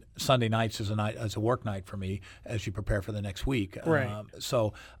then Sunday nights is a work night for me as you prepare for the next week. Right.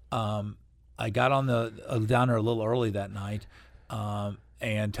 So I got on down there a little early that night,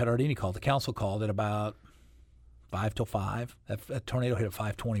 and Ted Ardini called. The council called at about 5 till 5. That tornado hit at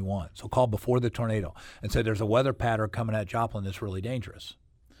 5:21. So called before the tornado and said there's a weather pattern coming at Joplin that's really dangerous.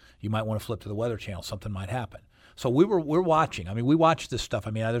 You might want to flip to the Weather Channel. Something might happen. So we're watching. I mean, we watch this stuff.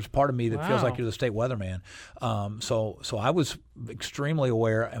 I mean, there's part of me that feels like you're the state weatherman. So I was extremely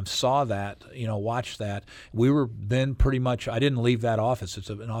aware and saw that, watched that. We were then pretty much. I didn't leave that office. It's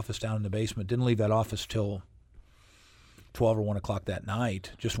an office down in the basement. Didn't leave that office till 12 or 1 o'clock that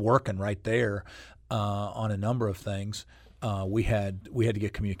night, just working right there on a number of things. We had to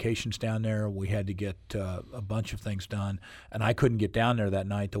get communications down there. We had to get a bunch of things done, and I couldn't get down there that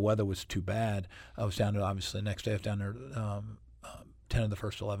night. The weather was too bad. I was down there, obviously, the next day. I was down there 10 of the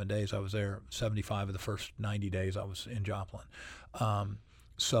first 11 days. I was there 75 of the first 90 days I was in Joplin.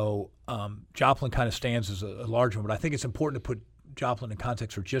 So Joplin kind of stands as a large one, but I think it's important to put Joplin in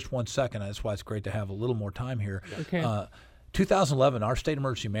context for just 1 second. That's why it's great to have a little more time here. Okay. 2011, our state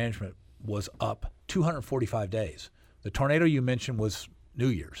emergency management was up 245 days. The tornado you mentioned was New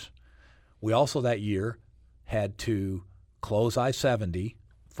Year's. We also that year had to close I-70,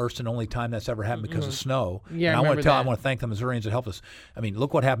 first and only time that's ever happened because of snow. Yeah, and I want to thank the Missourians that helped us. I mean,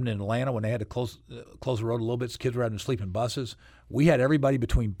 look what happened in Atlanta when they had to close the road a little bit. Kids were having to sleep in buses. We had everybody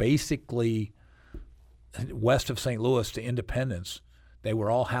between basically west of St. Louis to Independence. They were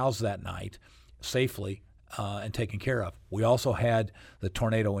all housed that night safely and taken care of. We also had the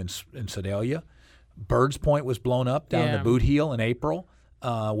tornado in Sedalia. Birds Point was blown up down the Boot Heel in April,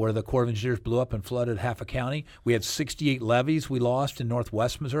 where the Corps of Engineers blew up and flooded half a county. We had 68 levees we lost in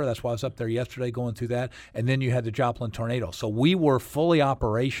northwest Missouri. That's why I was up there yesterday going through that. And then you had the Joplin tornado. So we were fully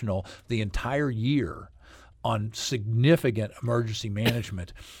operational the entire year on significant emergency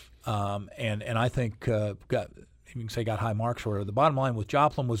management. And I think you can say got high marks for it. The bottom line with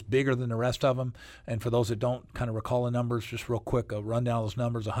Joplin was bigger than the rest of them. And for those that don't kind of recall the numbers, just real quick, a rundown of those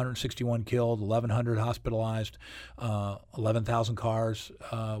numbers: 161 killed, 1,100 hospitalized, 11,000 cars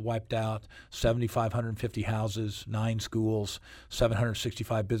wiped out, 7,550 houses, 9 schools,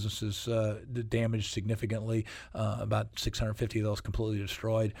 765 businesses damaged significantly, about 650 of those completely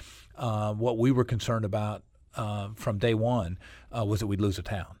destroyed. What we were concerned about from day one was that we'd lose a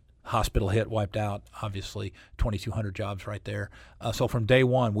town. Hospital hit, wiped out, obviously, 2,200 jobs right there. So from day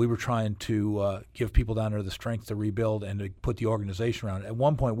one, we were trying to give people down there the strength to rebuild and to put the organization around it. At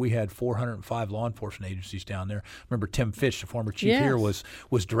one point, we had 405 law enforcement agencies down there. Remember Tim Fitch, the former chief here, was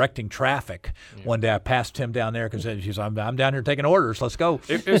directing traffic. One day I passed Tim down there because he said, I'm down here taking orders. Let's go.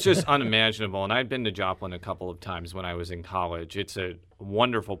 It was just unimaginable. And I'd been to Joplin a couple of times when I was in college. It's a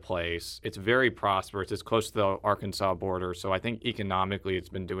wonderful place. It's very prosperous. It's close to the Arkansas border, so I think economically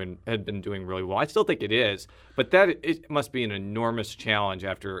had been doing really well. I still think it is, but it must be an enormous challenge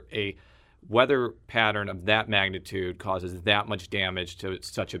after a weather pattern of that magnitude causes that much damage to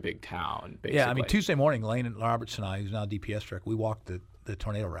such a big town. Basically. Yeah, I mean Tuesday morning, Lane Roberts and I, who's now DPS director, we walked the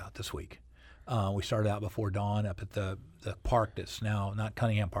tornado route this week. We started out before dawn up at the park that's now not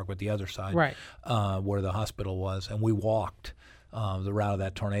Cunningham Park, but the other side, right, where the hospital was, and we walked the route of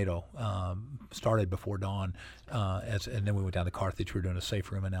that tornado. Started before dawn, and then we went down to Carthage. We were doing a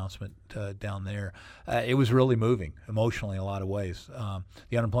safe room announcement down there. It was really moving emotionally in a lot of ways.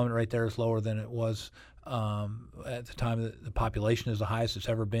 The unemployment rate there is lower than it was at the time. The population is the highest it's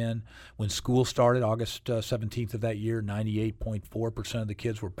ever been. When school started, August 17th of that year, 98.4% of the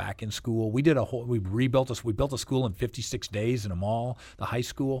kids were back in school. We built a school in 56 days in a mall, the high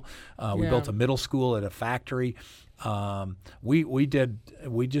school. We built a middle school at a factory. We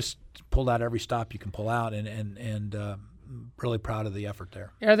just pulled out every stop you can pull out, and really proud of the effort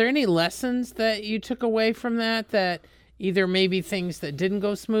there. Are there any lessons that you took away from that either maybe things that didn't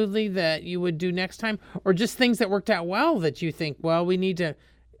go smoothly that you would do next time, or just things that worked out well that you think, well, we need to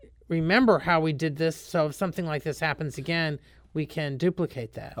remember how we did this, so if something like this happens again, we can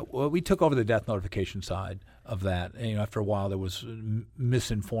duplicate that? Well, we took over the death notification side of that. And, after a while, there was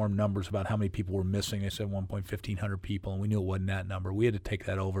misinformed numbers about how many people were missing. They said 1,500 people, and we knew it wasn't that number. We had to take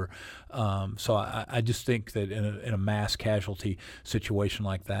that over. So I just think that in a mass casualty situation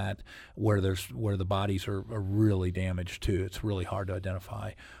like that, where the bodies are really damaged too, it's really hard to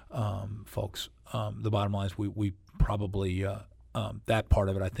identify folks. The bottom line is we probably that part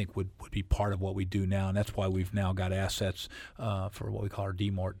of it, I think, would be part of what we do now, and that's why we've now got assets for what we call our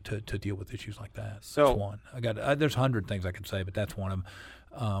DMORT to deal with issues like that. So that's one. There's 100 things I could say, but that's one of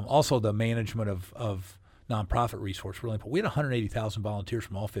them. Also, the management of nonprofit resource really important. We had 180,000 volunteers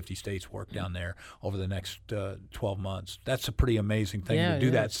from all 50 states work down there over the next 12 months. That's a pretty amazing thing to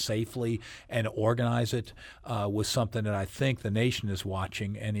do that safely and organize it was something that I think the nation is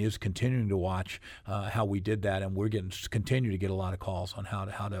watching and is continuing to watch how we did that, and we're continue to get a lot of calls on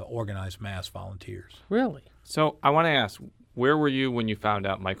how to organize mass volunteers. Really? So I want to ask, where were you when you found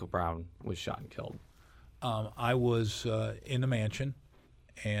out Michael Brown was shot and killed? I was in the mansion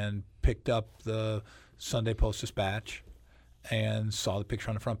and picked up the Sunday Post-Dispatch and saw the picture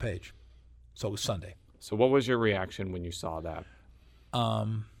on the front page. So it was Sunday. So what was your reaction when you saw that?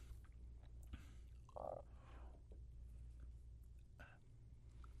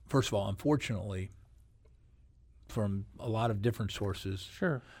 First of all, unfortunately, from a lot of different sources,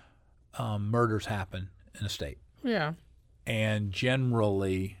 murders happen in a state. Yeah. And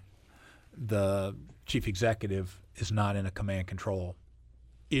generally, the chief executive is not in a command control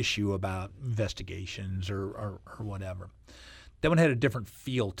issue about investigations or whatever. That one had a different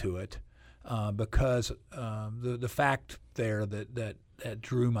feel to it because the fact there that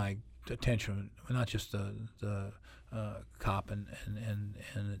drew my attention, not just the cop and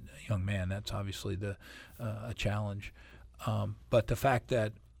a young man. That's obviously a challenge, but the fact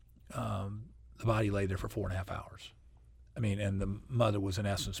that the body lay there for 4.5 hours. I mean, and the mother was in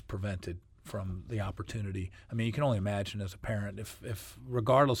essence prevented from the opportunity. I mean, you can only imagine as a parent if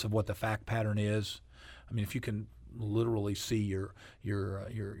regardless of what the fact pattern is, I mean, if you can literally see your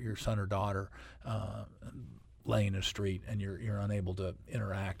son or daughter laying in the street and you're unable to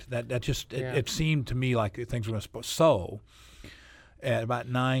interact, that just it seemed to me like things were going to. So at about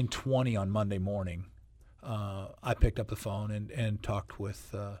 9:20 on Monday morning, I picked up the phone and talked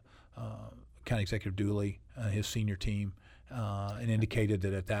with County Executive Dooley, his senior team. And indicated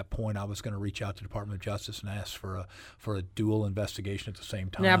that at that point I was going to reach out to the Department of Justice and ask for a dual investigation at the same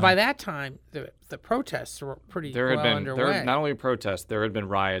time. Now, by that time, the protests were pretty underway. Not only protests, there had been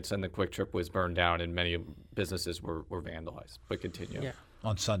riots, and the Quick Trip was burned down, and many businesses were vandalized. But continue. Yeah.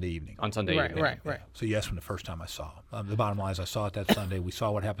 On Sunday evening. Right. So yes, from the first time I saw it. The bottom line is I saw it that Sunday. We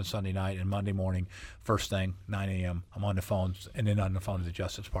saw what happened Sunday night, and Monday morning, first thing, 9 a.m., I'm on the phones, and then on the phone to the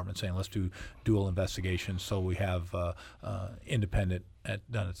Justice Department saying, let's do dual investigations so we have independent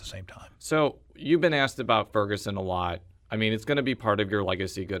done at the same time. So you've been asked about Ferguson a lot. I mean, it's going to be part of your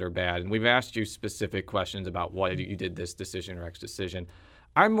legacy, good or bad. And we've asked you specific questions about why you did this decision or X decision.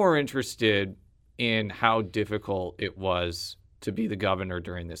 I'm more interested in how difficult it was to be the governor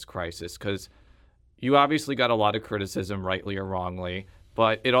during this crisis, because you obviously got a lot of criticism, rightly or wrongly,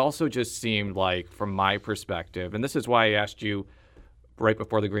 but it also just seemed like, from my perspective, and this is why I asked you right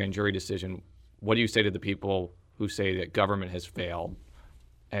before the grand jury decision, what do you say to the people who say that government has failed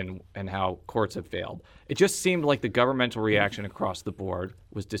and how courts have failed? It just seemed like the governmental reaction across the board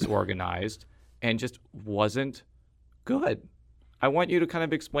was disorganized and just wasn't good. I want you to kind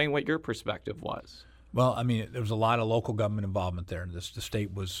of explain what your perspective was. Well, I mean, there was a lot of local government involvement there. The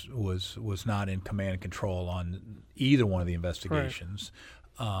state was not in command and control on either one of the investigations,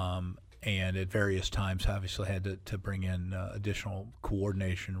 and at various times, obviously, had to bring in additional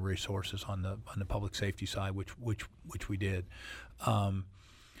coordination resources on the public safety side, which we did.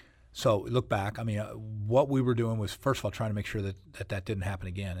 So look back. I mean, what we were doing was, first of all, trying to make sure that didn't happen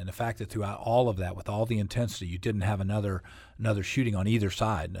again. And the fact that throughout all of that, with all the intensity, you didn't have another shooting on either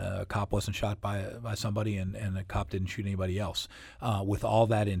side. A cop wasn't shot by somebody, and a cop didn't shoot anybody else. With all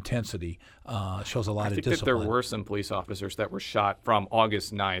that intensity, shows a lot of discipline. I think that there were some police officers that were shot from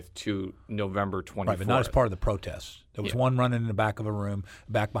August 9th to November 24th. Right, but not as part of the protests. There was one running in the back of a room,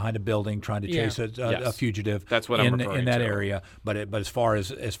 back behind a building, trying to chase a fugitive. That's what I'm referring in that to. area. But as far as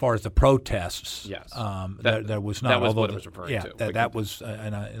the protests, there was not. That was what I was referring to. That was,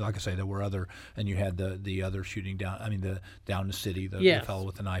 like I say, there were other, and you had the other shooting down. I mean, down the city, the fellow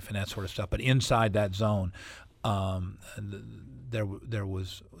with the knife and that sort of stuff. But inside that zone, there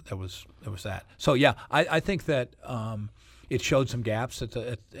was that. So yeah, I think that. It showed some gaps at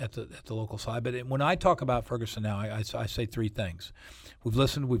the local side. But when I talk about Ferguson now, I say three things. We've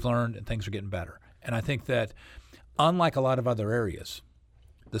listened, we've learned, and things are getting better. And I think that, unlike a lot of other areas,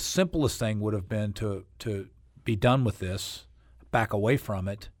 the simplest thing would have been to be done with this, back away from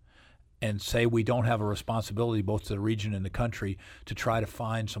it, and say we don't have a responsibility both to the region and the country to try to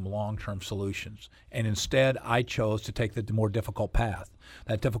find some long-term solutions. And instead, I chose to take the more difficult path.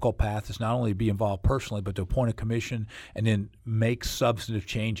 That difficult path is not only to be involved personally, but to appoint a commission and then make substantive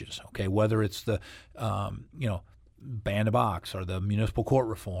changes. Okay, whether it's the ban the box, or the municipal court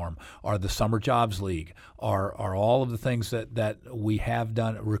reform, or the summer jobs league, or all of the things that we have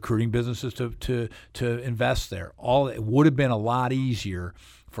done, recruiting businesses to invest there. All it would have been a lot easier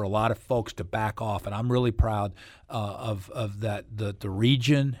for a lot of folks to back off, and I'm really proud of that. The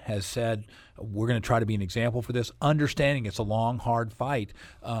region has said we're going to try to be an example for this, understanding it's a long, hard fight,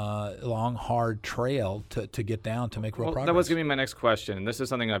 long, hard trail to get down to make real progress. That was going to be my next question, and this is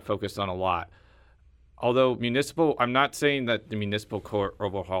something I've focused on a lot. Although I'm not saying that the municipal court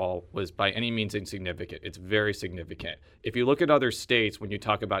overhaul was by any means insignificant. It's very significant. If you look at other states, when you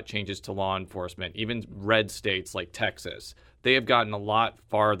talk about changes to law enforcement, even red states like Texas, they have gotten a lot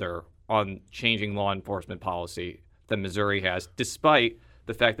farther on changing law enforcement policy than Missouri has, despite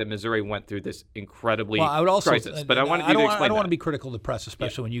the fact that Missouri went through this incredibly crisis. But I wanted you to explain I don't want to be critical of the press,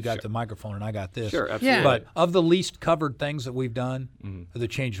 especially when you got the microphone and I got this. Sure, absolutely. Yeah. But of the least covered things that we've done, are the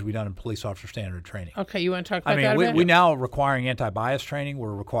changes we've done in police officer standard training. Okay, you want to talk about that? I mean, we now are requiring anti-bias training.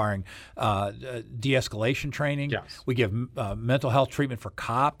 We're requiring de-escalation training. Yes. We give mental health treatment for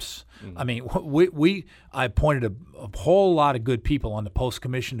cops. I mean, I appointed a whole lot of good people on the post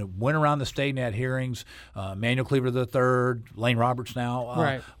commission that went around the state and had hearings. Manuel Cleaver III, Lane Roberts now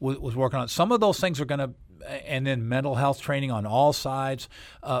was working on it. Some of those things are going to and then mental health training on all sides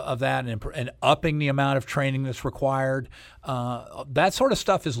of that, and upping the amount of training that's required. That sort of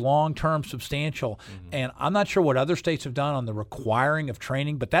stuff is long-term substantial, and I'm not sure what other states have done on the requiring of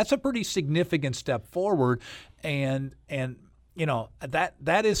training, but that's a pretty significant step forward, and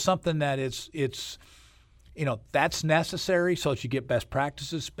that is something that it's that's necessary so that you get best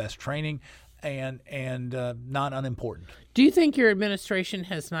practices, best training, and not unimportant. Do you think your administration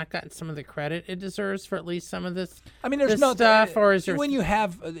has not gotten some of the credit it deserves for at least some of this? I mean, there's no stuff, or is there when you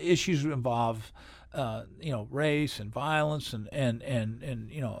have issues that involve, race and violence and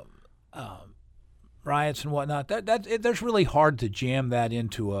riots and whatnot. That's really hard to jam that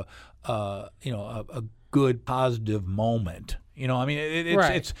into a good positive moment. I mean,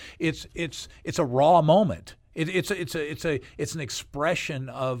 it's a raw moment. It's an expression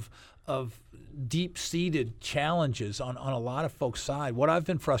of deep-seated challenges on a lot of folks' side. What I've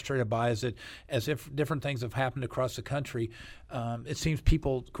been frustrated by is that as if different things have happened across the country, it seems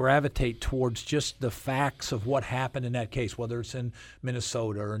people gravitate towards just the facts of what happened in that case, whether it's in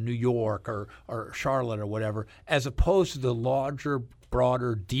Minnesota or New York or Charlotte or whatever, as opposed to the larger,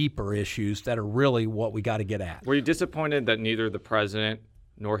 broader, deeper issues that are really what we got to get at. Were you disappointed that neither the president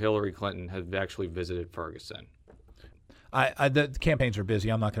nor Hillary Clinton have actually visited Ferguson? The campaigns are busy.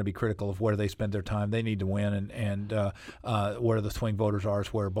 I'm not going to be critical of where they spend their time. They need to win, and where the swing voters are is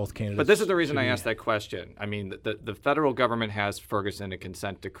where both candidates. But this is the reason I asked that question. I mean, the federal government has Ferguson a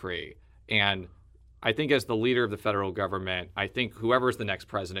consent decree, and I think as the leader of the federal government, I think whoever's the next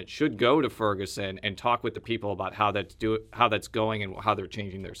president should go to Ferguson and talk with the people about how that's going and how they're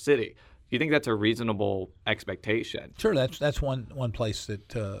changing their city. Do you think that's a reasonable expectation? Sure, that's one place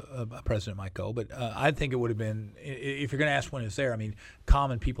that a president might go. But I think it would have been, if you're going to ask when it's there, I mean,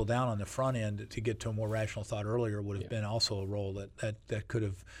 calming people down on the front end to get to a more rational thought earlier would have been also a role that could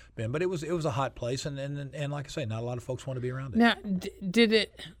have been. But it was a hot place, and like I say, not a lot of folks want to be around it. Now,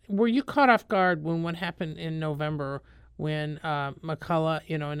 were you caught off guard when what happened in November when McCullough,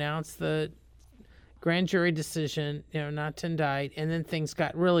 announced the grand jury decision, not to indict, and then things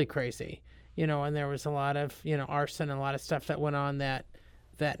got really crazy, and there was a lot of, arson and a lot of stuff that went on that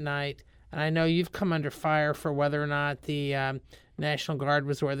night. And I know you've come under fire for whether or not the National Guard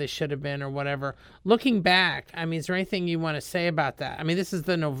was where they should have been or whatever. Looking back, I mean, is there anything you want to say about that? I mean, this is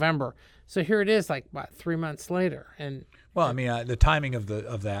the November, so here it is, like, 3 months later, and. Well, I mean, the timing of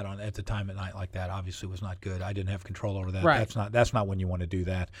that at the time at night like that obviously was not good. I didn't have control over that. Right. That's not when you want to do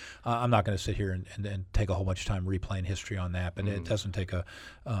that. I'm not going to sit here and take a whole bunch of time replaying history on that. But it doesn't take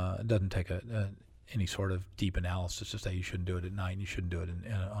any sort of deep analysis to say you shouldn't do it at night. And you shouldn't do it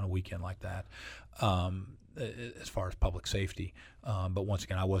on a weekend like that. As far as public safety, but once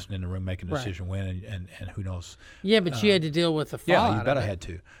again, I wasn't in the room making a decision when, and who knows. Yeah, but you had to deal with the fallout. Yeah, you bet I had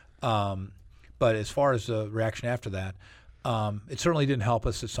to. But as far as the reaction after that. It certainly didn't help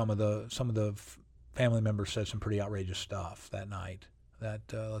us that some of the family members said some pretty outrageous stuff that night. That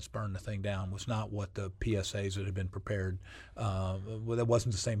let's burn the thing down was not what the PSAs that had been prepared. That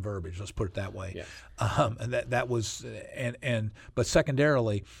wasn't the same verbiage. Let's put it that way. Yes. And that was but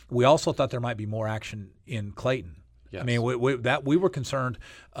secondarily, we also thought there might be more action in Clayton. Yes. I mean, we were concerned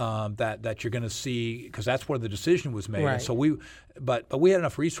that you're going to see, because that's where the decision was made. Right. And so but we had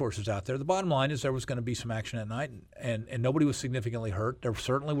enough resources out there. The bottom line is there was going to be some action at night, and nobody was significantly hurt. There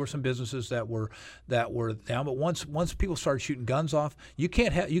certainly were some businesses that were down. But once people started shooting guns off, you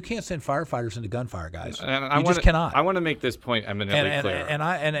can't send firefighters into gunfire, guys. And just cannot. I want to make this point eminently clear. And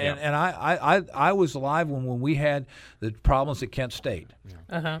I was alive when we had the problems at Kent State.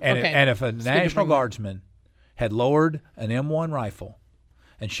 Yeah. And if a National Guardsman had lowered an M1 rifle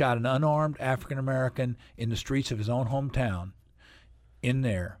and shot an unarmed African-American in the streets of his own hometown in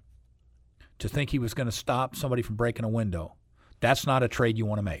there to think he was going to stop somebody from breaking a window, that's not a trade you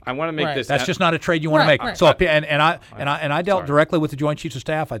want to make. I want to make this. That's just not a trade you want to make. Right. So, I dealt directly with the Joint Chiefs of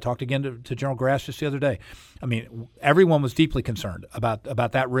Staff. I talked again to General Grass just the other day. I mean, everyone was deeply concerned about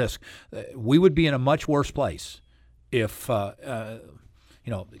that risk. We would be in a much worse place if,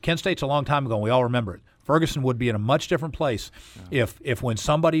 Kent State's a long time ago, and we all remember it. Ferguson would be in a much different place if when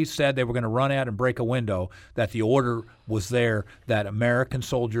somebody said they were going to run out and break a window, that the order was there that American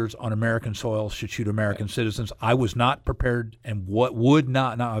soldiers on American soil should shoot American citizens. I was not prepared, and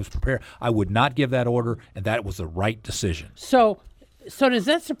I was prepared. I would not give that order, and that was the right decision. So does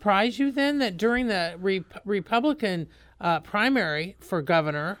that surprise you then that during the Republican primary for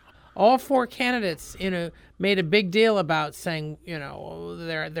governor, all four candidates, made a big deal about saying,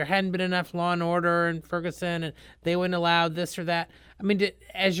 there hadn't been enough law and order in Ferguson, and they wouldn't allow this or that. I mean,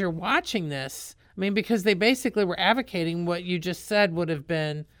 as you're watching this, because they basically were advocating what you just said would have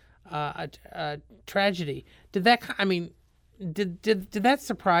been a tragedy. Did that? I mean, did that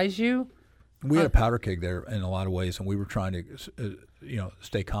surprise you? We had a powder keg there in a lot of ways, and we were trying to,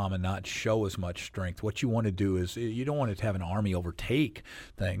 stay calm and not show as much strength. What you want to do is you don't want to have an army overtake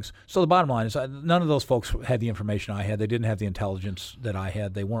things. So the bottom line is none of those folks had the information I had. They didn't have the intelligence that I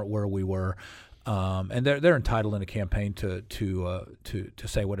had. They weren't where we were. And they're entitled in a campaign to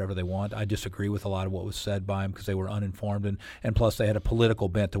say whatever they want. I disagree with a lot of what was said by them because they were uninformed, and plus they had a political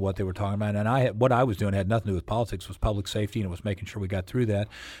bent to what they were talking about. And what I was doing had nothing to do with politics. It was public safety, and it was making sure we got through that.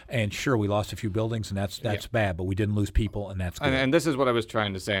 And sure, we lost a few buildings, and that's bad, but we didn't lose people, and that's good. And this is what I was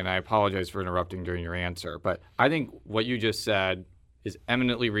trying to say, and I apologize for interrupting during your answer, but I think what you just said is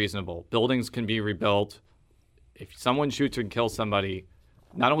eminently reasonable. Buildings can be rebuilt. If someone shoots and kills somebody,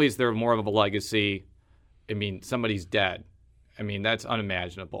 not only is there more of a legacy, I mean, somebody's dead. I mean, that's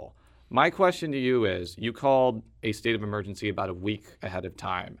unimaginable. My question to you is, you called a state of emergency about a week ahead of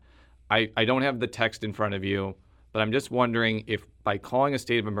time. I don't have the text in front of you, but I'm just wondering if by calling a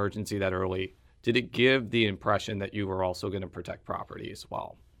state of emergency that early, did it give the impression that you were also going to protect property as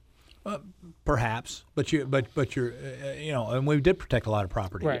well? Perhaps, but you're, and we did protect a lot of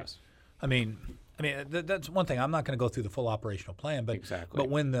property. Right. Yes. I mean, that's one thing. I'm not going to go through the full operational plan, but Exactly. But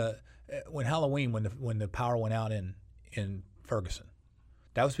when Halloween, when the power went out in Ferguson,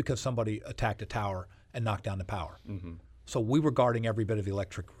 that was because somebody attacked a tower and knocked down the power. Mm-hmm. So we were guarding every bit of the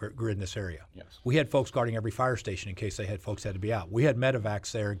electric grid in this area. Yes. We had folks guarding every fire station in case folks had to be out. We had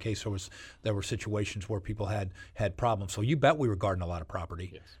medevacs there in case there were situations where people had problems. So you bet we were guarding a lot of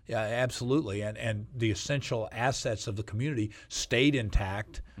property. Yes. Yeah, absolutely. And the essential assets of the community stayed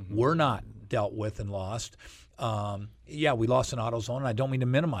intact, were not dealt with and lost. We lost an AutoZone, and I don't mean to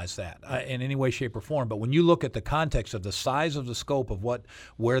minimize that in any way, shape, or form. But when you look at the context of the size of the scope of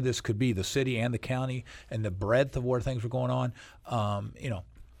where this could be, the city and the county, and the breadth of where things were going on,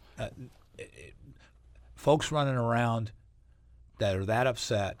 folks running around that are that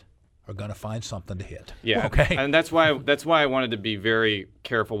upset are going to find something to hit. Yeah. Okay. And that's why I wanted to be very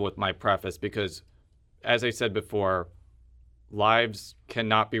careful with my preface, because, as I said before, lives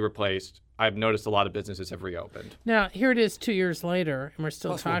cannot be replaced. I've noticed a lot of businesses have reopened. Now, here it is 2 years later, and we're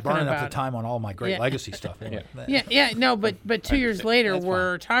still Plus, talking we're burning about up the time on all my great legacy stuff. Anyway. No, but 2 years later,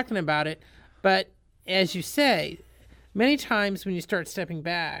 we're talking about it. But as you say, many times when you start stepping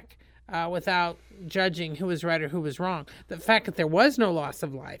back without judging who was right or who was wrong, the fact that there was no loss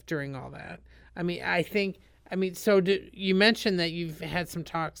of life during all that, you mentioned that you've had some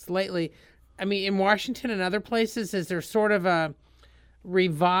talks lately. I mean, in Washington and other places, is there sort of a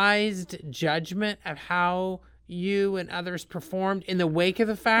revised judgment of how you and others performed in the wake of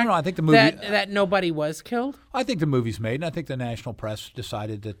the fact I think the movie, that nobody was killed? I think the movie's made, and I think the national press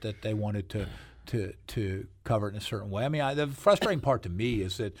decided that they wanted to cover it in a certain way. I mean, the frustrating part to me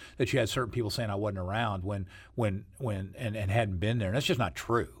is that you had certain people saying I wasn't around when and hadn't been there, and that's just not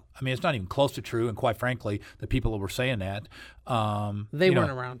true. I mean, it's not even close to true, and quite frankly, the people that were saying that they weren't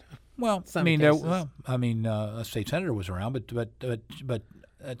around. Well, a state senator was around, but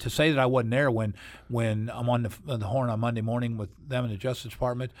to say that I wasn't there when I'm on the horn on Monday morning with them in the Justice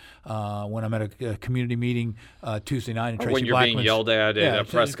Department, when I'm at a community meeting Tuesday night in Tracy when you're Blackman's, being yelled at a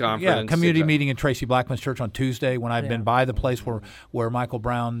press conference. Yeah, community meeting in Tracy Blackman's church on Tuesday when I'd been by the place where Michael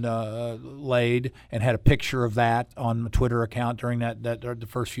Brown laid and had a picture of that on my Twitter account during that the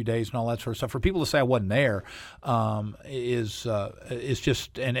first few days and all that sort of stuff. For people to say I wasn't there is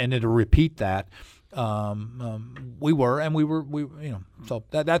just and to repeat that. We were, so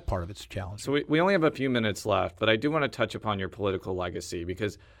that part of it's a challenge. So we only have a few minutes left, but I do want to touch upon your political legacy,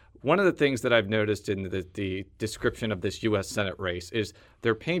 because one of the things that I've noticed in the description of this U.S. Senate race is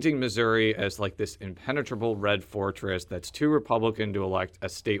they're painting Missouri as like this impenetrable red fortress that's too Republican to elect a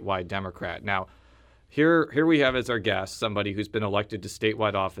statewide Democrat. Now, here we have as our guest somebody who's been elected to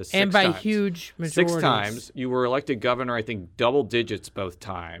statewide office 6 times. And by huge majorities. 6 times. You were elected governor, I think, double digits both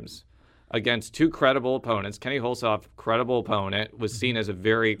times, against 2 credible opponents. Kenny Hulshoff, credible opponent, was seen as a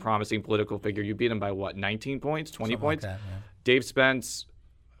very promising political figure. You beat him by what, 19 points, 20 Something points? like that, yeah. Dave Spence,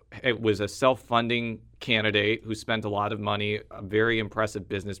 it was a self-funding candidate who spent a lot of money, a very impressive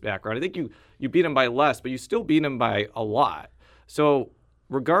business background. I think you beat him by less, but you still beat him by a lot. So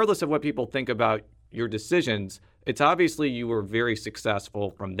regardless of what people think about your decisions, it's obviously you were very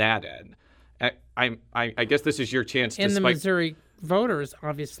successful from that end. I guess this is your chance to And the spike Missouri voters,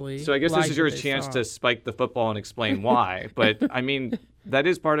 obviously. So I guess this is your they chance saw. to spike the football and explain why. But I mean, that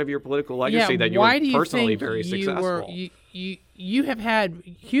is part of your political legacy, that you why were do you personally think very successful. You have had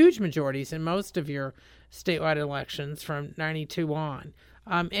huge majorities in most of your statewide elections from 92 on.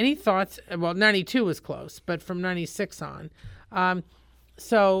 Any thoughts? Well, 92 was close, but from 96 on.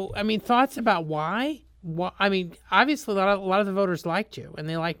 So, I mean, thoughts about why? I mean, obviously, a lot of the voters liked you, and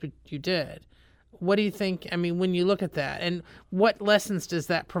they liked what you did. What do you think? I mean, when you look at that, and what lessons does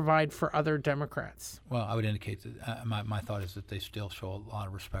that provide for other Democrats? Well, I would indicate that my thought is that they still show a lot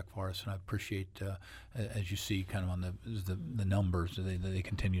of respect for us, and I appreciate, as you see, kind of on the numbers, they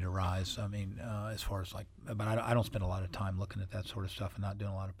continue to rise. I mean, as far as but I don't spend a lot of time looking at that sort of stuff and not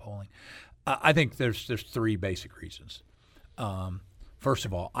doing a lot of polling. I think there's three basic reasons. First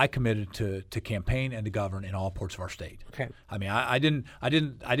of all, I committed to campaign and to govern in all ports of our state. Okay. I mean, I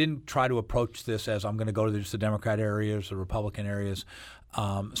didn't try to approach this as I'm going to go to just the Democrat areas or Republican areas.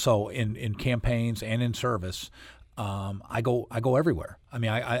 So in campaigns and in service, I go everywhere. I mean,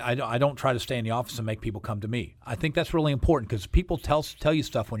 I don't try to stay in the office and make people come to me. I think that's really important because people tell you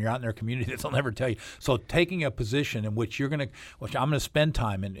stuff when you're out in their community that they'll never tell you. So taking a position in which I'm going to spend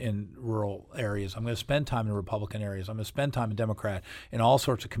time in rural areas, I'm going to spend time in Republican areas, I'm going to spend time in Democrat, in all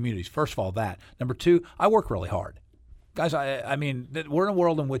sorts of communities. First of all, that. Number two, I work really hard. Guys, I mean, we're in a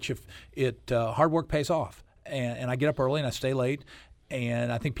world in which if hard work pays off, and I get up early and I stay late,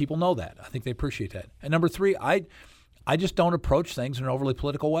 and I think people know that. I think they appreciate that. And number three, I just don't approach things in an overly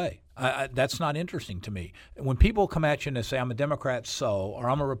political way. That's not interesting to me. When people come at you and they say, I'm a Democrat so, or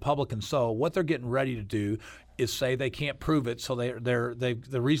I'm a Republican so, what they're getting ready to do is say they can't prove it, so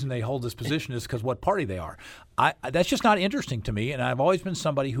the reason they hold this position is because what party they are. That's just not interesting to me, and I've always been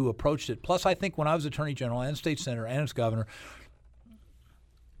somebody who approached it. Plus, I think when I was Attorney General and State Senator and as Governor,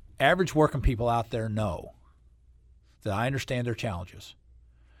 average working people out there know that I understand their challenges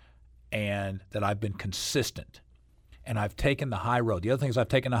and that I've been consistent and I've taken the high road. The other thing is I've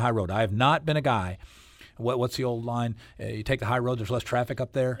taken the high road. I have not been a guy. What's the old line? You take the high road, there's less traffic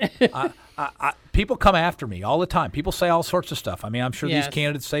up there. People come after me all the time. People say all sorts of stuff. I mean, I'm sure these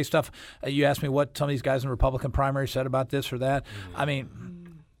candidates say stuff. You ask me what some of these guys in the Republican primary said about this or that. I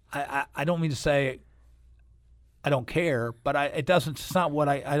mean, I don't mean to say I don't care, but it's not what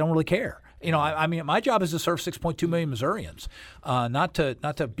I don't really care. You know, I mean, my job is to serve 6.2 million Missourians, not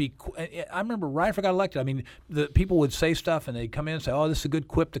to be. I remember right after I got elected. I mean, the people would say stuff, and they'd come in and say, "Oh, this is a good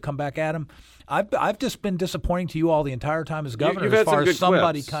quip to come back at them." I've just been disappointing to you all the entire time as governor. You've had as far some good as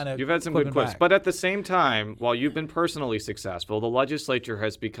somebody quips. kind of You've had some good quips, but at the same time, while you've been personally successful, the legislature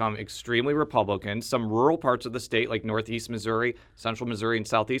has become extremely Republican. Some rural parts of the state, like Northeast Missouri, Central Missouri, and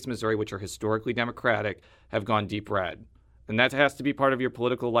Southeast Missouri, which are historically Democratic, have gone deep red. And that has to be part of your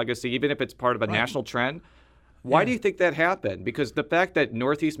political legacy, even if it's part of a national trend. Why do you think that happened? Because the fact that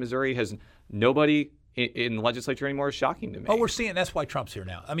Northeast Missouri has nobody in the legislature anymore is shocking to me. Oh, we're seeing that's why Trump's here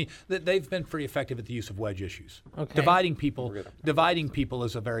now. I mean, they've been pretty effective at the use of wedge issues. Okay. Dividing people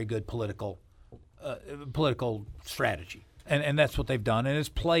is a very good political strategy. And that's what they've done, and it's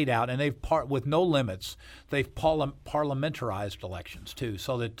played out. And they've with no limits, they've parliamentarized elections too,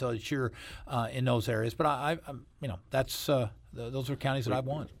 so that you're in those areas. But that's those are counties that I've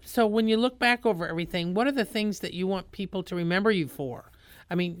won. So when you look back over everything, what are the things that you want people to remember you for?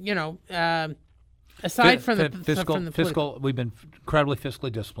 I mean, aside from the fiscal, we've been incredibly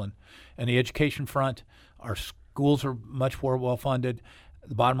fiscally disciplined, and the education front, our schools are much more well funded.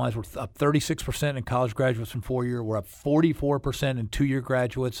 The bottom line is we're up 36% in college graduates in 4 years. We're up 44% in 2-year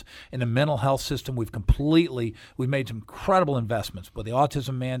graduates. In the mental health system, we've made some incredible investments with the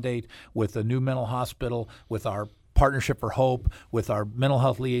autism mandate, with the new mental hospital, with our Partnership for Hope, with our mental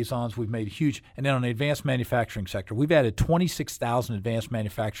health liaisons. We've made huge. And then on the advanced manufacturing sector, we've added 26,000 advanced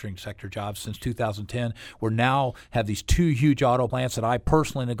manufacturing sector jobs since 2010. We now have these 2 huge auto plants that I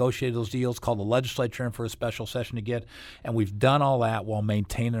personally negotiated those deals, called the legislature in for a special session to get. And we've done all that while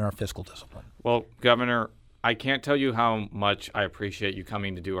maintaining our fiscal discipline. Well, Governor, I can't tell you how much I appreciate you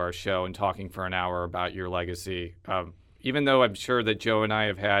coming to do our show and talking for an hour about your legacy. Even though I'm sure that Joe and I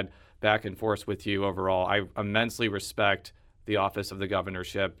have had back and forth with you overall, I immensely respect the office of the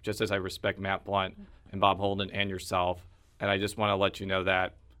governorship, just as I respect Matt Blunt and Bob Holden and yourself. And I just want to let you know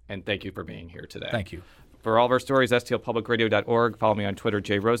that, and thank you for being here today. Thank you. For all of our stories, stlpublicradio.org. Follow me on Twitter,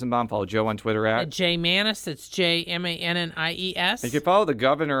 Jay Rosenbaum. Follow Joe on Twitter at Jay Mannies. It's JMANNIES. And you can follow the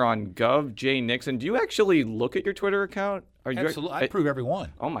governor on Gov. Jay Nixon. Do you actually look at your Twitter account? Absolutely. I approve every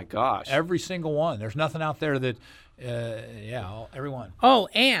one. Oh, my gosh. Every single one. There's nothing out there that, everyone. Oh,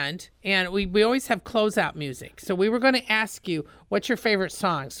 and we always have closeout music. So we were going to ask you, what's your favorite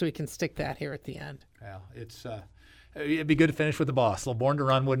song, so we can stick that here at the end. Well, it'd be good to finish with the boss. A little Born to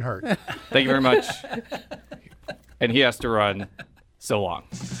Run wouldn't hurt. Thank you very much. And he has to run so long.